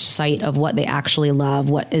lost sight of what they actually love,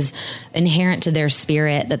 what is inherent to their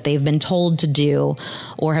spirit that they've been told to do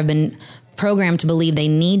or have been programmed to believe they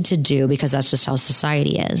need to do because that's just how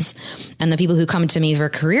society is. And the people who come to me for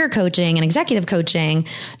career coaching and executive coaching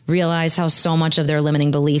realize how so much of their limiting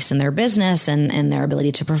beliefs in their business and their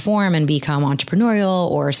ability to perform and become entrepreneurial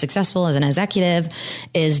or successful as an executive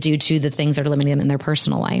is due to the things that are limiting them in their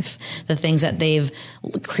personal life, the things that they've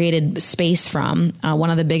created space from. One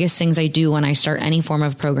of the biggest things I do when I start any form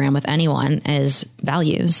of program with anyone is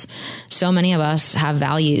values. So many of us have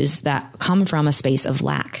values that come from a space of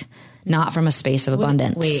lack, not from a space of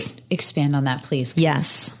abundance. Wait, expand on that, please.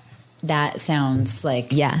 Yes. That sounds like,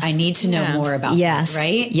 yes, I need to know more about yes. that,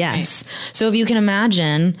 right? Yes. Right. So if you can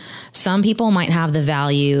imagine, some people might have the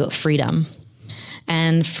value freedom.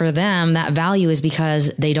 And for them, that value is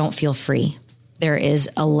because they don't feel free. There is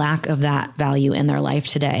a lack of that value in their life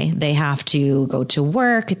today. They have to go to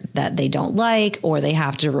work that they don't like, or they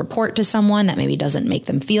have to report to someone that maybe doesn't make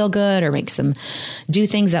them feel good or makes them do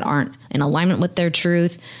things that aren't in alignment with their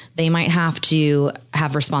truth. They might have to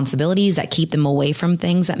have responsibilities that keep them away from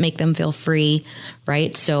things that make them feel free,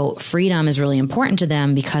 right? So freedom is really important to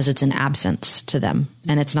them because it's an absence to them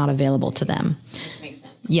and it's not available to them. Makes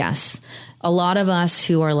sense. Yes. A lot of us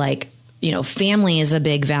who are like, family is a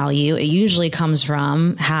big value. It usually comes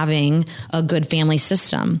from having a good family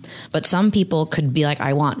system. But some people could be like,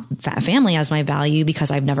 I want family as my value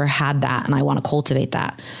because I've never had that and I want to cultivate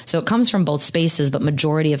that. So it comes from both spaces, but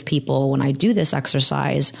majority of people, when I do this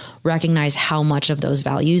exercise, recognize how much of those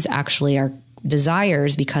values actually are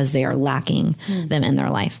desires because they are lacking them in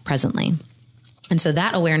their life presently. And so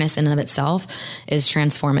that awareness in and of itself is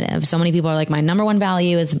transformative. So many people are like, my number one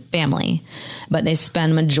value is family, but they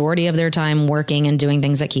spend majority of their time working and doing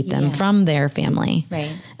things that keep them from their family.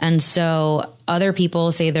 Right. And so other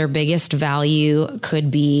people say their biggest value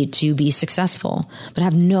could be to be successful, but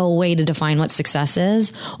have no way to define what success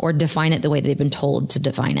is or define it the way they've been told to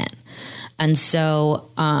define it. And so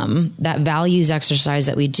that values exercise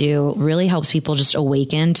that we do really helps people just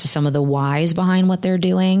awaken to some of the whys behind what they're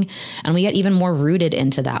doing. And we get even more rooted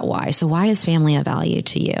into that why. So why is family a value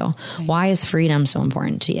to you? Right. Why is freedom so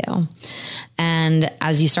important to you? And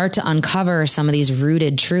as you start to uncover some of these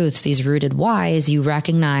rooted truths, these rooted whys, you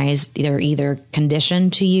recognize they're either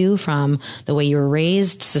conditioned to you from the way you were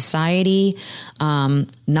raised, society,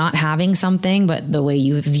 not having something, but the way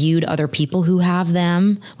you viewed other people who have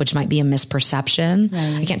them, which might be a misperception.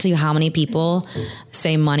 Right. I can't tell you how many people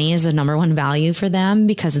say money is the number one value for them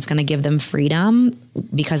because it's going to give them freedom,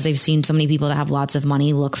 because they've seen so many people that have lots of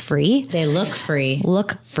money look free. They look free.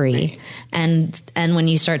 Right. And when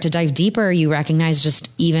you start to dive deeper, you recognize just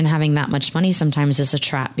even having that much money sometimes is a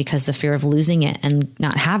trap, because the fear of losing it and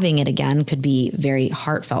not having it again could be very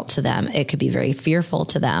heartfelt to them. It could be very fearful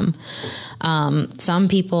to them. Some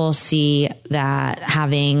people see that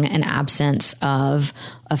having an absence of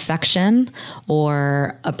affection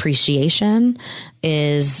or appreciation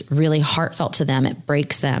is really heartfelt to them. It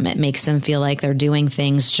breaks them. It makes them feel like they're doing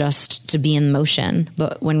things just to be in motion.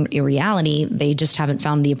 But when in reality, they just haven't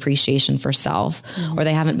found the appreciation for self, or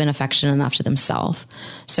they haven't been affectionate enough to themselves.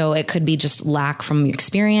 So it could be just lack from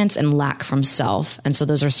experience and lack from self. And so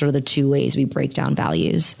those are sort of the two ways we break down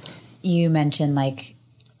values. You mentioned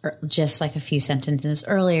just like a few sentences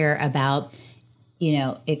earlier about,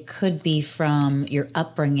 it could be from your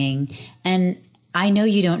upbringing. And I know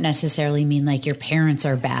you don't necessarily mean like your parents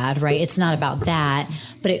are bad, right? It's not about that,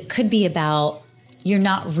 but it could be about you're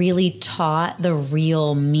not really taught the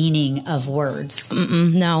real meaning of words.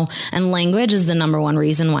 No. And language is the number one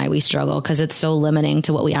reason why we struggle, because it's so limiting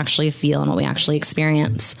to what we actually feel and what we actually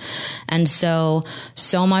experience. And so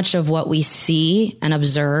much of what we see and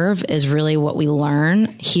observe is really what we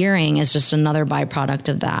learn. Hearing is just another byproduct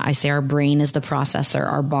of that. I say our brain is the processor.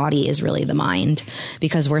 Our body is really the mind,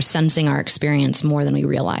 because we're sensing our experience more than we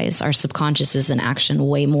realize. Our subconscious is in action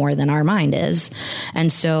way more than our mind is.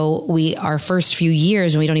 And so our first few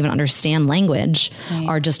years, when we don't even understand language,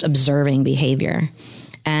 are just observing behavior.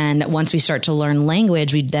 And once we start to learn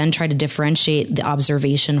language, we then try to differentiate the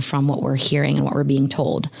observation from what we're hearing and what we're being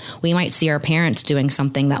told. We might see our parents doing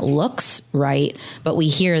something that looks right, but we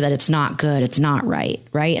hear that it's not good, it's not right,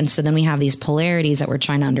 right? And so then we have these polarities that we're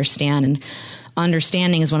trying to understand. And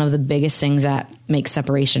understanding is one of the biggest things that makes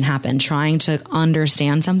separation happen. Trying to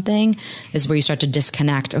understand something is where you start to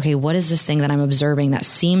disconnect. Okay, what is this thing that I'm observing that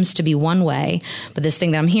seems to be one way, but this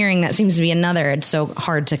thing that I'm hearing that seems to be another? It's so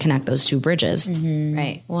hard to connect those two bridges. Mm-hmm.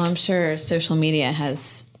 Right. Well, I'm sure social media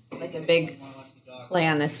has like a big play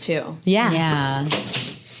on this too. Yeah.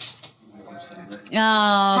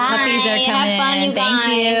 Oh, hi, puppies are coming in. Thank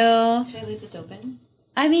you. Should I leave this open?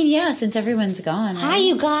 I mean, yeah, since everyone's gone. Right? Hi,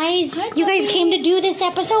 you guys. You guys came to do this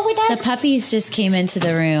episode with us? The puppies just came into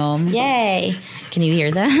the room. Yay. Can you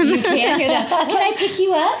hear them? You can hear them. Can I pick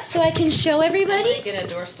you up so I can show everybody? Get a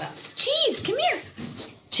doorstop. Cheese, come here.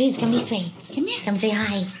 Cheese, come this way. Come here. Come say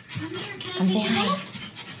hi. Come here. Can Come I say pick you hi. up?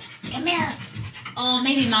 Come here. Oh,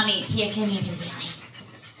 maybe mommy. Here, come here to say hi.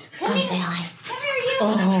 Come Come say hi. Come here, you.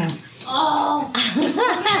 Oh.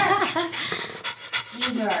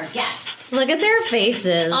 These are our guests. Look at their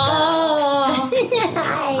faces. Oh.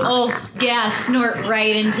 Oh, yeah, snort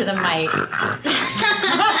right into the mic.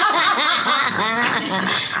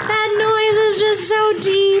 That noise is just so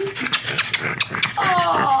deep.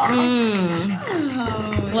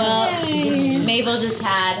 Well, Mabel just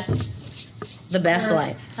had The best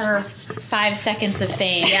life. her 5 seconds of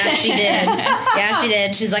fame. Yeah, she did. Yeah, she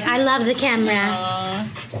did. She's like, I love the camera.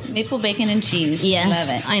 Maple bacon and cheese. yes, Love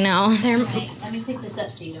it. I know. They're Let me pick this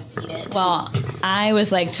up so you don't eat it. Well, I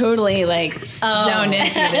was like totally like zoned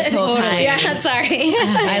into this whole time. yeah, sorry.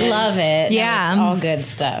 I love it. Yeah. No, it's all good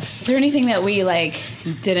stuff. Is there anything that we like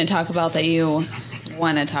didn't talk about that you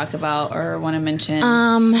want to talk about or want to mention?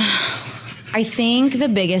 I think the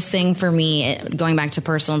biggest thing for me, going back to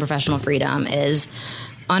personal and professional freedom, is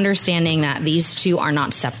understanding that these two are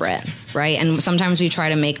not separate, right? And sometimes we try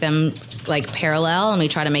to make them like parallel and we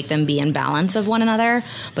try to make them be in balance of one another,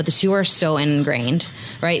 but the two are so ingrained,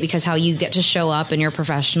 right? Because how you get to show up in your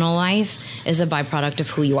professional life is a byproduct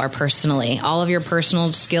of who you are personally. All of your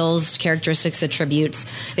personal skills, characteristics, attributes,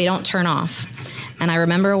 they don't turn off. And I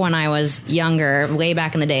remember when I was younger, way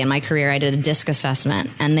back in the day in my career, I did a DISC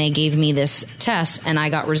assessment and they gave me this test and I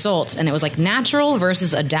got results and it was like natural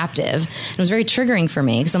versus adaptive. It was very triggering for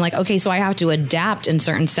me because I'm like, okay, so I have to adapt in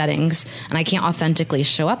certain settings and I can't authentically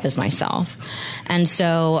show up as myself. And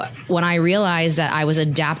so when I realized that I was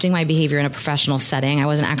adapting my behavior in a professional setting, I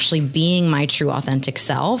wasn't actually being my true authentic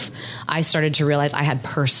self, I started to realize I had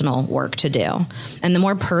personal work to do. And the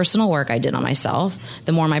more personal work I did on myself,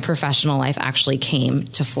 the more my professional life actually came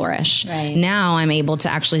to flourish. Right. Now I'm able to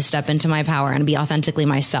actually step into my power and be authentically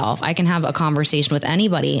myself. I can have a conversation with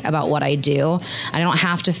anybody about what I do. I don't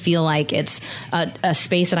have to feel like it's a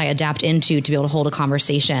space that I adapt into to be able to hold a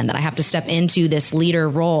conversation, that I have to step into this leader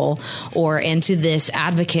role or into this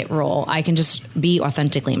advocate role. I can just be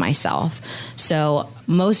authentically myself. So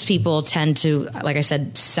most people tend to, like I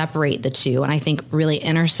said, separate the two. And I think really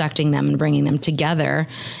intersecting them and bringing them together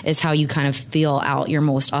is how you kind of feel out your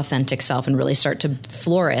most authentic self and really start to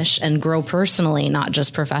flourish and grow personally, not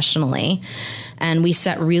just professionally. And we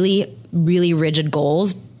set really, really rigid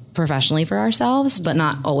goals professionally for ourselves, but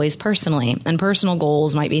not always personally. And personal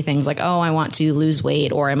goals might be things like, oh, I want to lose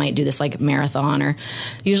weight, or I might do this like marathon, or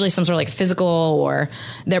usually some sort of like physical, or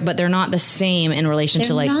but they're not the same in relation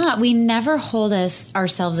to like. Not. We never hold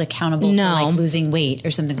ourselves accountable for like losing weight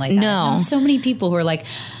or something like that. No. I've known so many people who are like,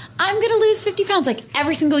 I'm going to lose 50 pounds like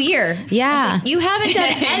every single year. Yeah. Like, you haven't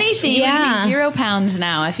done anything. Yeah. 0 pounds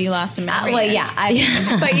now if you lost a million. Well,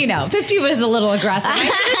 yeah. But, you know, 50 was a little aggressive. I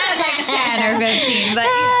should have said like 10 or 15. But,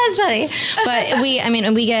 That's funny.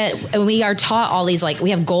 But we are taught all these, like,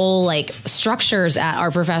 we have goal, like, structures at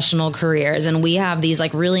our professional careers. And we have these,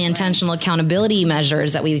 like, really intentional accountability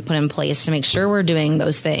measures that we put in place to make sure we're doing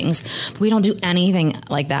those things. But we don't do anything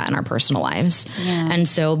like that in our personal lives. Yeah. And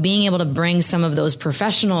so being able to bring some of those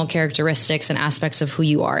professional characteristics and aspects of who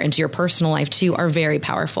you are into your personal life too are very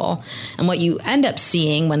powerful. And what you end up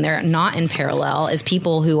seeing when they're not in parallel is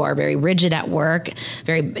people who are very rigid at work,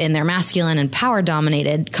 very in their masculine and power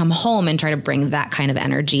dominated, come home and try to bring that kind of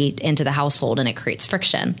energy into the household, and it creates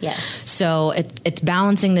friction. Yes. So it's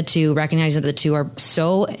balancing the two, recognizing that the two are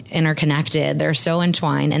so interconnected, they're so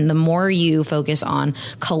entwined, and the more you focus on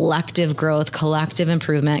collective growth, collective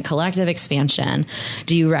improvement, collective expansion,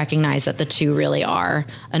 do you recognize that the two really are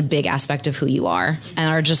a big aspect of who you are and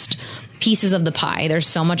are just pieces of the pie. There's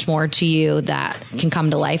so much more to you that can come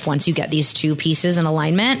to life once you get these two pieces in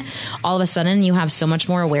alignment. All of a sudden you have so much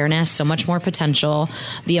more awareness, so much more potential.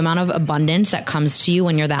 The amount of abundance that comes to you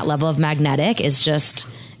when you're that level of magnetic is just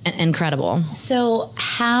incredible. So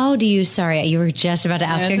how do you, sorry, you were just about to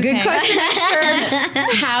ask a good question.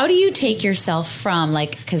 Sure. How do you take yourself from,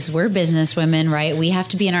 like, because we're business women, right? We have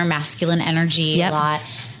to be in our masculine energy a lot.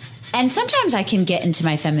 And sometimes I can get into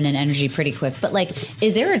my feminine energy pretty quick, but like,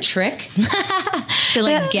 is there a trick to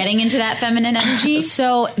like getting into that feminine energy?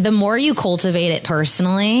 So the more you cultivate it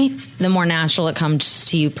personally, the more natural it comes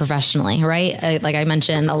to you professionally, right? Like I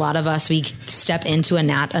mentioned, a lot of us, we step into an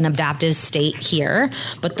adaptive state here,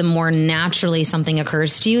 but the more naturally something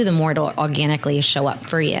occurs to you, the more it'll organically show up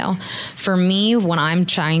for you. For me, when I'm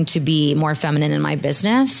trying to be more feminine in my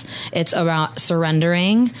business, it's about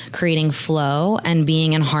surrendering, creating flow, and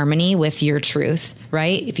being in harmony with your truth,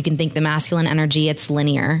 right? If you can think the masculine energy, it's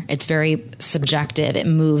linear. It's very subjective. It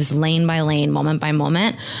moves lane by lane, moment by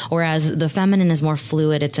moment. Whereas the feminine is more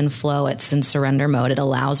fluid. It's in flow. It's in surrender mode. It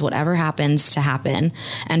allows whatever happens to happen.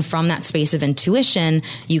 And from that space of intuition,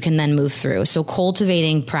 you can then move through. So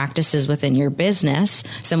cultivating practices within your business,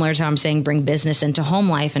 similar to how I'm saying, bring business into home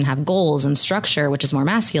life and have goals and structure, which is more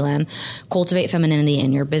masculine, cultivate femininity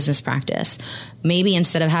in your business practice. Maybe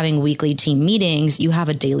instead of having weekly team meetings, you have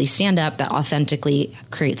a daily stand-up that authentically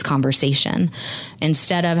creates conversation.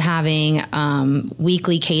 Instead of having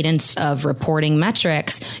weekly cadence of reporting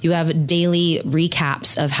metrics, you have daily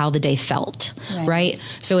recaps of how the day felt, right?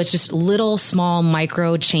 So it's just little, small,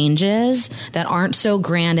 micro changes that aren't so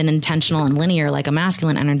grand and intentional and linear like a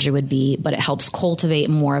masculine energy would be, but it helps cultivate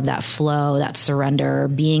more of that flow, that surrender,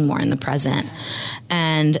 being more in the present.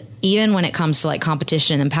 And even when it comes to like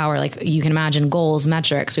competition and power, like you can imagine goals,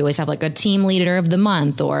 metrics, we always have like a team leader of the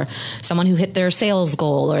month or someone who hit their sales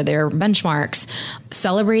goal or their benchmarks,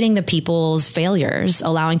 celebrating the people's failures,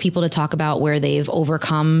 allowing people to talk about where they've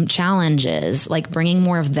overcome challenges, like bringing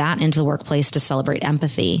more of that into the workplace to celebrate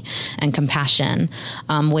empathy and compassion,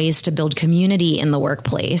 ways to build community in the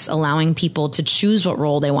workplace, allowing people to choose what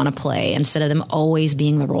role they want to play instead of them always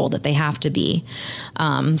being the role that they have to be.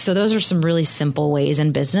 So those are some really simple ways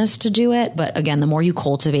in business to do it. But again, the more you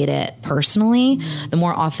cultivate it personally, the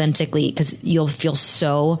more authentically, because you'll feel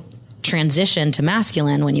so transition to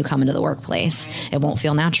masculine when you come into the workplace. It won't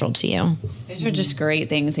feel natural to you. Those are just great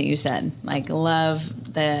things that you said. Like,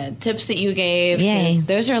 love the tips that you gave. Yay.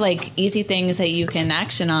 Those are like easy things that you can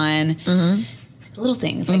action on. Little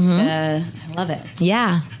things like I love it.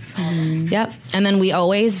 Yeah. Yep. And then we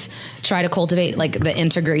always try to cultivate like the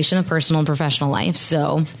integration of personal and professional life.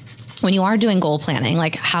 So when you are doing goal planning,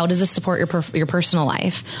 like how does this support your personal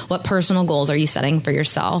life? What personal goals are you setting for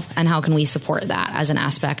yourself? And how can we support that as an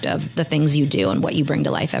aspect of the things you do and what you bring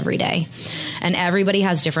to life every day? And everybody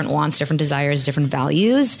has different wants, different desires, different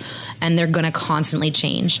values, and they're going to constantly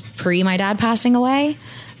change. Pre my dad passing away,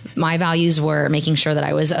 my values were making sure that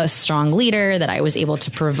I was a strong leader, that I was able to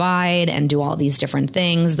provide and do all these different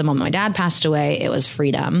things. The moment my dad passed away, it was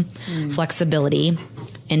freedom, flexibility,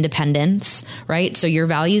 independence, right? So your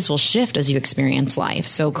values will shift as you experience life.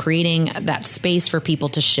 So creating that space for people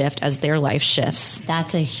to shift as their life shifts.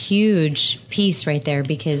 That's a huge piece right there,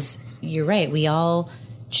 because you're right. We all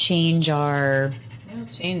change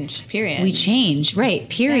Change, period. We change, right,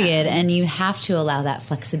 period. Yeah. And you have to allow that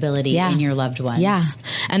flexibility in your loved ones. Yeah.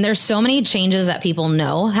 And there's so many changes that people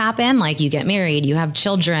know happen. Like you get married, you have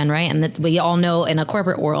children, right? And that we all know in a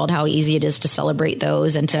corporate world how easy it is to celebrate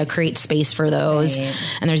those and to create space for those.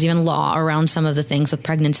 Right. And there's even law around some of the things with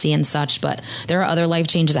pregnancy and such. But there are other life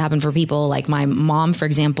changes that happen for people. Like my mom, for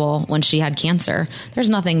example, when she had cancer, there's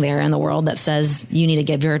nothing there in the world that says you need to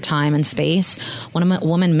give her time and space. When a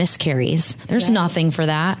woman miscarries, there's nothing for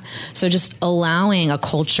that. So just allowing a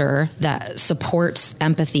culture that supports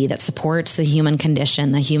empathy, that supports the human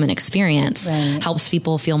condition, the human experience, helps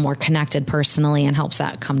people feel more connected personally and helps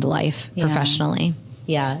that come to life professionally.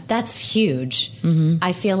 Yeah, that's huge.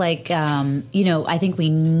 I feel like, I think we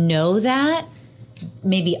know that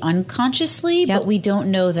maybe unconsciously, but we don't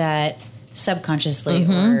know that subconsciously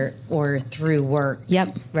or through work.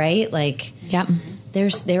 Right? Like,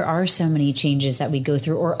 there are so many changes that we go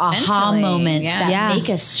through, or aha moments that make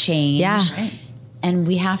us change. And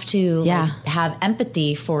we have to have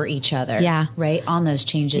empathy for each other, right? On those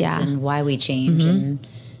changes and why we change and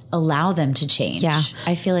allow them to change.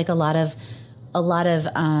 I feel like a lot of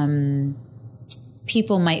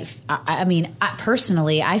people might,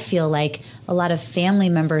 personally, I feel like a lot of family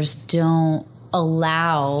members don't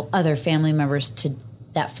allow other family members to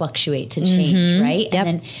that fluctuate, to change, right?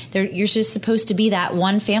 And then you're just supposed to be that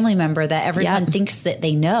one family member that everyone thinks that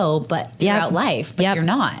they know, but throughout life, but you're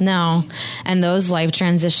not. No. And those life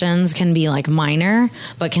transitions can be like minor,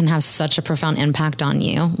 but can have such a profound impact on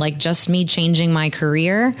you. Like just me changing my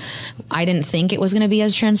career, I didn't think it was going to be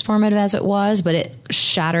as transformative as it was, but it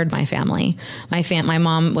shattered my family. My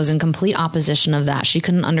mom was in complete opposition of that. She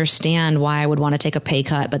couldn't understand why I would want to take a pay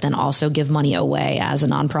cut, but then also give money away as a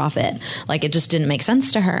nonprofit. Like it just didn't make sense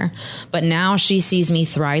sense to her. But now she sees me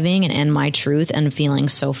thriving and in my truth and feeling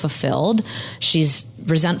so fulfilled. She's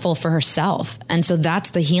resentful for herself. And so that's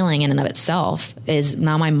the healing in and of itself, is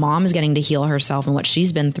now my mom is getting to heal herself and what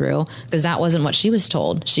she's been through, because that wasn't what she was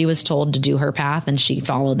told. She was told to do her path, and she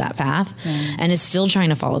followed that path and is still trying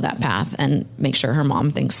to follow that path and make sure her mom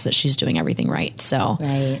thinks that she's doing everything right. So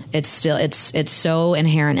it's still, it's so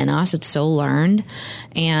inherent in us. It's so learned.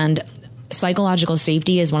 And psychological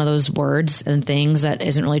safety is one of those words and things that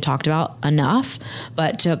isn't really talked about enough,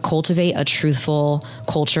 but to cultivate a truthful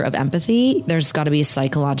culture of empathy, there's got to be a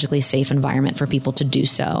psychologically safe environment for people to do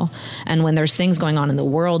so. And when there's things going on in the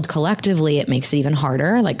world collectively, it makes it even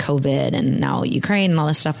harder, like COVID and now Ukraine and all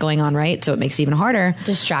this stuff going on, right? So it makes it even harder.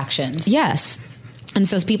 Distractions. Yes. And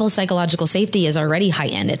so people's psychological safety is already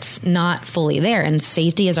heightened. It's not fully there. And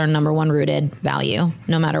safety is our number one rooted value,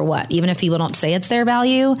 no matter what. Even if people don't say it's their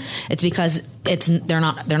value, it's because they're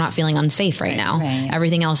not feeling unsafe right now. Right.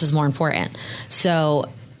 Everything else is more important. So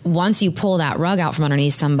once you pull that rug out from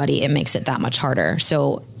underneath somebody, it makes it that much harder.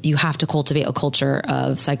 So you have to cultivate a culture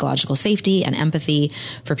of psychological safety and empathy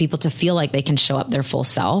for people to feel like they can show up their full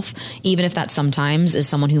self, even if that sometimes is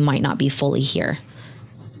someone who might not be fully here.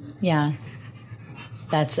 Yeah.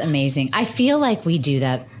 That's amazing. I feel like we do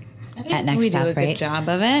that at Next we Path, do a right? good job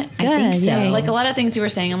of it. I think so. Yay. Like a lot of things you were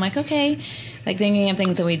saying, I'm like, okay, like thinking of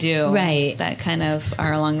things that we do, Right. that kind of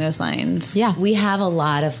are along those lines. Yeah. We have a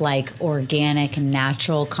lot of like organic and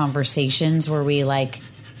natural conversations where we like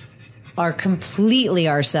are completely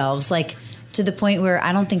ourselves, like to the point where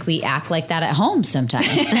I don't think we act like that at home sometimes.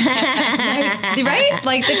 right?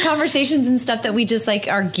 Like the conversations and stuff that we just like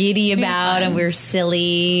are giddy about and we're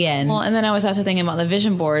silly and Well, and then I was also thinking about the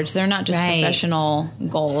vision boards. They're not just Right. professional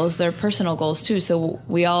goals; they're personal goals too. So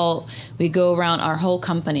we go around, our whole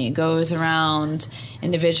company goes around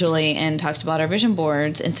individually and talks about our vision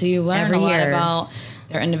boards, and so you learn Every a lot year. about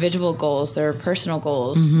their individual goals, their personal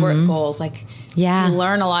goals, work goals. Like Yeah. you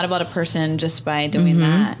learn a lot about a person just by doing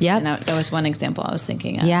that. Yep. And that was one example I was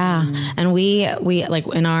thinking of. Yeah. And we like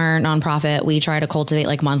in our nonprofit, we try to cultivate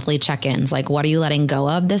like monthly check-ins. Like, what are you letting go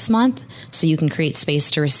of this month so you can create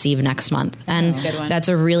space to receive next month? And Good one. that's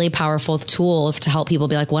a really powerful tool to help people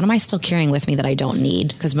be like, what am I still carrying with me that I don't need?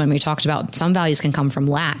 Because when we talked about some values can come from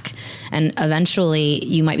lack, and eventually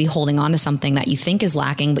you might be holding on to something that you think is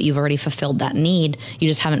lacking, but you've already fulfilled that need. You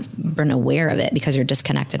just haven't been aware of it because you're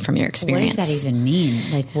disconnected from your what experience. does that even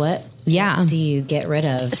mean? Like what do you get rid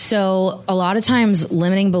of? So a lot of times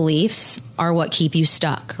limiting beliefs are what keep you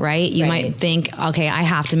stuck, right? You Right. might think, okay, I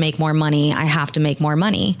have to make more money. I have to make more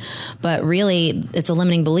money. But really it's a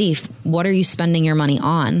limiting belief. What are you spending your money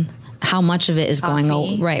on? How much of it is going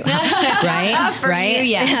Coffee. right? Right? For right? you,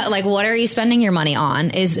 yes. Like, what are you spending your money on?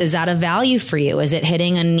 Is that a value for you? Is it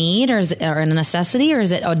hitting a need, or is it or a necessity, or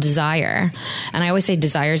is it a desire? And I always say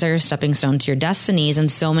desires are your stepping stone to your destinies. And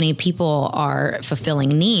so many people are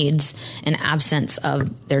fulfilling needs in absence of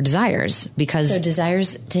their desires because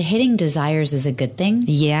So hitting desires is a good thing?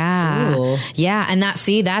 yeah. Ooh. Yeah. And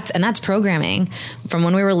that's programming. From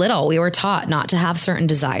when we were little, we were taught not to have certain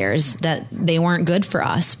desires, that they weren't good for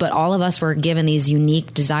us. But all of us were given these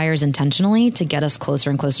unique desires intentionally to get us closer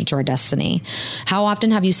and closer to our destiny. How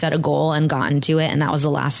often have you set a goal and gotten to it and that was the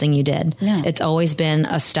last thing you did? No. It's always been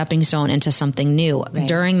a stepping stone into something new. Right.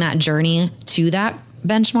 During that journey to that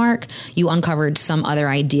benchmark, you uncovered some other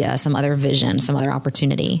idea, some other vision, some other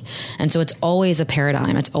opportunity. And so it's always a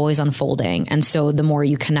paradigm. It's always unfolding. And so the more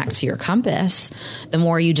you connect to your compass, the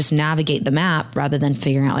more you just navigate the map rather than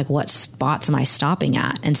figuring out like what spots am I stopping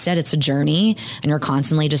at. Instead, it's a journey and you're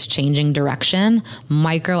constantly just changing direction.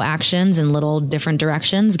 Micro actions in little different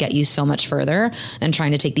directions get you so much further than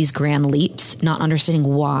trying to take these grand leaps, not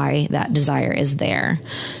understanding why that desire is there.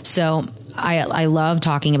 So I love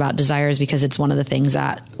talking about desires because it's one of the things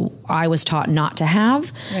that I was taught not to have.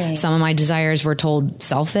 Right. Some of my desires were told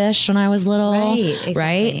selfish when I was little. Right, exactly.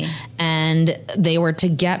 Right. And they were to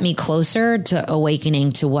get me closer to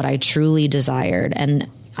awakening to what I truly desired. And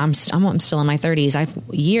I'm still in my 30s. I have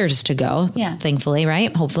years to go. Yeah. Thankfully.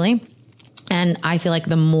 Right. Hopefully. And I feel like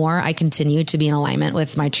the more I continue to be in alignment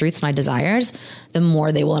with my truths, my desires, the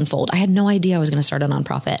more they will unfold. I had no idea I was going to start a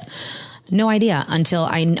nonprofit. No idea until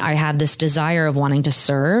I had this desire of wanting to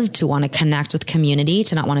serve, to want to connect with community,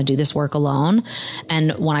 to not want to do this work alone.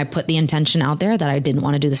 And when I put the intention out there that I didn't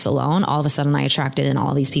want to do this alone, all of a sudden I attracted in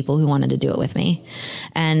all these people who wanted to do it with me.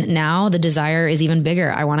 And now the desire is even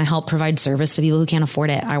bigger. I want to help provide service to people who can't afford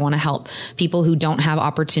it. I want to help people who don't have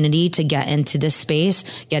opportunity to get into this space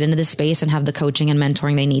and have the coaching and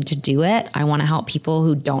mentoring they need to do it. I want to help people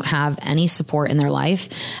who don't have any support in their life,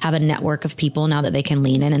 have a network of people now that they can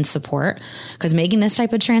lean in and support. Because making this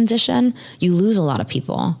type of transition, you lose a lot of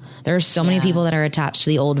people. There are so many people that are attached to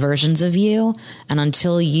the old versions of you. And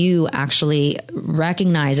until you actually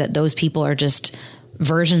recognize that those people are just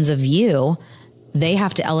versions of you, they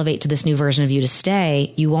have to elevate to this new version of you to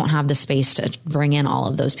stay. You won't have the space to bring in all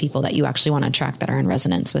of those people that you actually want to attract that are in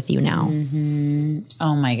resonance with you now.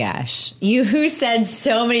 Oh my gosh. You said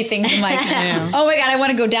so many things. I'm like, oh my God, I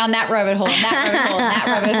want to go down that rabbit hole, and that rabbit hole, and that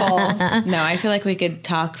rabbit hole. No, I feel like we could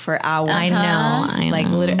talk for hours. I know. Like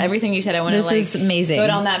literally everything you said, I want to This is amazing. go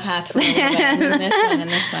down that path for a little bit. And this one and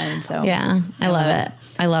this one. So Yeah, I love it.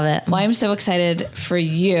 I love it. Well, I'm so excited for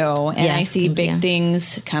you, and Yes, I see thank big you.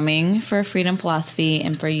 things coming for Freedom Philosophy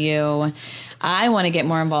and for you. I want to get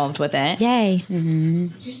more involved with it. Yay.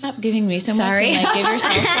 Would you stop giving me so Sorry. much and give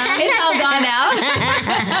yourself time? It's all gone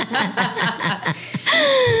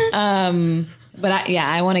now. But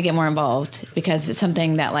I want to get more involved because it's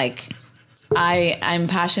something that I'm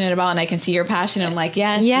passionate about, and I can see your passion. I'm like,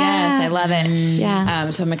 yes, I love it. Yeah.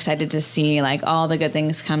 So I'm excited to see all the good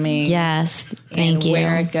things coming. Yes. Thank and you.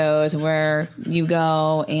 where it goes, where you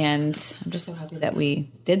go, and I'm just so happy that we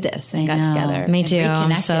did this and got know. together. Me too.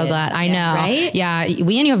 I'm so reconnected. glad. I know. Right? Yeah.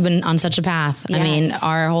 We and you have been on such a path. I mean, Yes.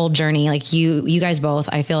 our whole journey, you guys both,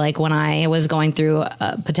 I feel like when I was going through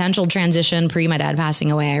a potential transition pre my dad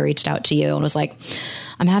passing away, I reached out to you and was like,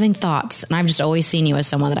 I'm having thoughts. And I've just always seen you as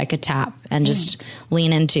someone that I could tap and just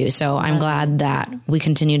lean into. So I'm glad that we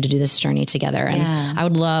continued to do this journey together. And I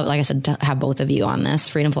would love, like I said, to have both of you on this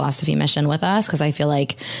Freedom Philosophy mission with us. Cause I feel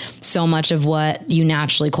like so much of what you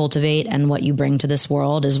naturally cultivate and what you bring to this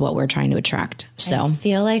world is what we're trying to attract. So I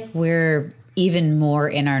feel like we're even more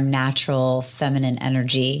in our natural feminine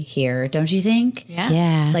energy here, don't you think?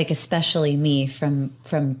 yeah. Like especially me from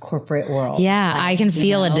corporate world. Yeah, Like, I can you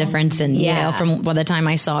feel know? a difference in Yeah. you from by the time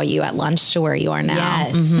I saw you at lunch to where you are now.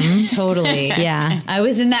 Yes, totally. Yeah. I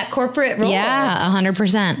was in that corporate role. Yeah,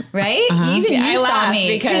 100%. Right? Even Yeah, I you saw laugh me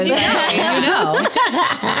because you know.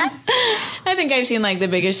 I think I've seen the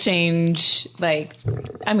biggest change,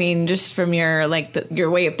 just from your your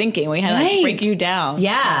way of thinking. We had to Right. break you down.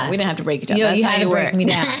 Yeah. We didn't have to break you down. You That's how had to break work. me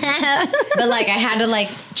down. But I had to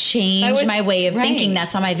change That was- my way of right. thinking.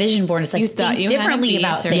 That's on my vision board. It's You thought think you had to differently be a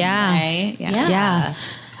about certain things. way. Yeah.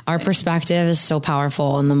 Our perspective is so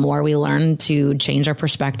powerful. And the more we learn to change our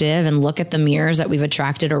perspective and look at the mirrors that we've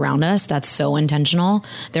attracted around us, that's so intentional.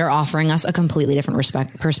 They're offering us a completely different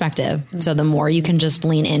perspective. So the more you can just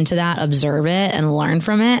lean into that, observe it and learn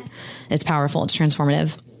from it, it's powerful. It's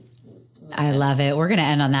transformative. I love it. We're going to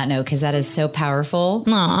end on that note because that is so powerful.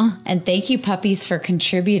 Aw. And thank you, puppies, for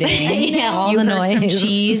contributing. All you the heard from noise.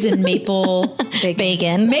 cheese and maple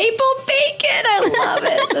Bacon. Maple bacon. I love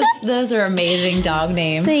it. Those are amazing dog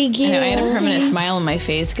names. Thank you. I know, I had a permanent smile on my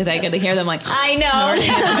face because I get to hear them I know.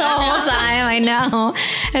 the whole time. I know.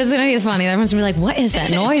 It's going to be funny. Everyone's going to be like, what is that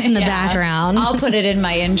noise in the background? I'll put it in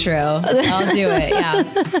my intro. I'll do it. Yeah.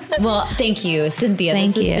 Well, thank you, Cynthia.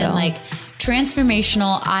 Thank this you. has been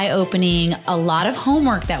transformational, eye-opening, a lot of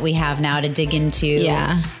homework that we have now to dig into.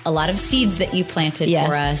 Yeah. A lot of seeds that you planted Yes.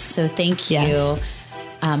 for us. So thank you. Yes.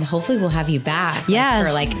 Hopefully we'll have you back Yes.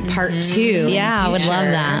 for part 2. Yeah, I would love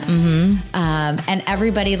that. Mm-hmm. And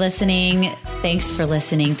everybody listening, thanks for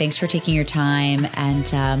listening. Thanks for taking your time,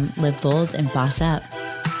 and live bold and boss up.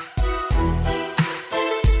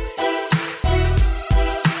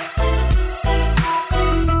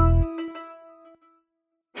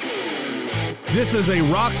 This is a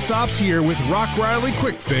Rock Stops Here with Rock Riley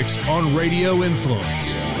Quick Fix on Radio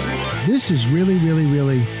Influence. This is really, really,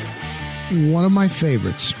 really one of my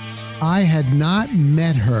favorites. I had not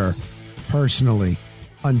met her personally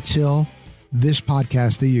until this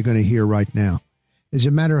podcast that you're going to hear right now. As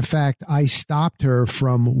a matter of fact, I stopped her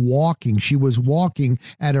from walking. She was walking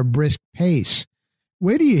at a brisk pace.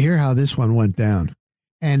 Wait till you hear how this one went down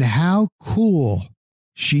and how cool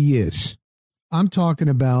she is. I'm talking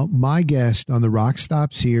about my guest on the Rock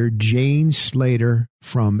Stops Here, Jane Slater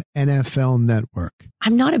from NFL Network.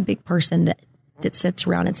 I'm not a big person that sits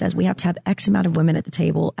around and says we have to have X amount of women at the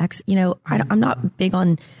table. I'm not big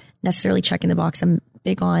on necessarily checking the box. I'm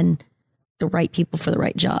big on the right people for the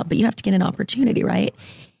right job, but you have to get an opportunity, right?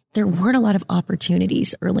 There weren't a lot of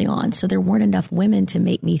opportunities early on. So there weren't enough women to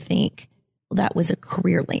make me think, well, that was a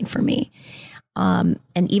career lane for me. And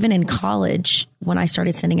even in college, when I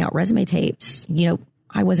started sending out resume tapes,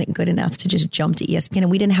 I wasn't good enough to just jump to ESPN, and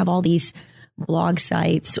we didn't have all these blog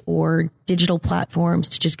sites or digital platforms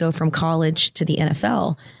to just go from college to the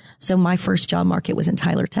NFL. So my first job market was in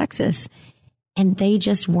Tyler, Texas, and they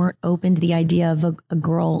just weren't open to the idea of a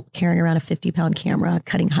girl carrying around a 50-pound camera,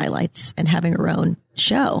 cutting highlights and having her own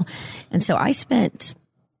show. And so I spent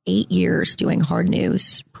 8 years doing hard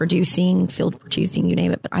news, producing, field producing, you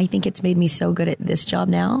name it. But I think it's made me so good at this job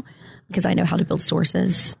now because I know how to build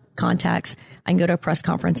sources, contacts. I can go to a press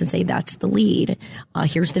conference and say, that's the lead.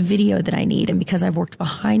 Here's the video that I need. And because I've worked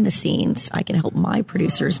behind the scenes, I can help my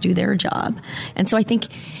producers do their job. And so I think,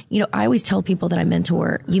 I always tell people that I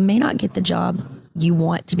mentor, you may not get the job you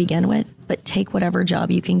want to begin with, but take whatever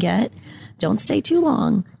job you can get. Don't stay too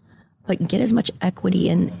long, but get as much equity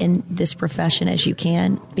in this profession as you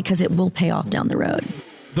can because it will pay off down the road.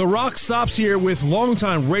 The Rock Stops Here with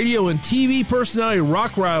longtime radio and TV personality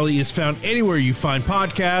Rock Riley is found anywhere you find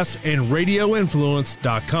podcasts and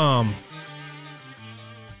radioinfluence.com.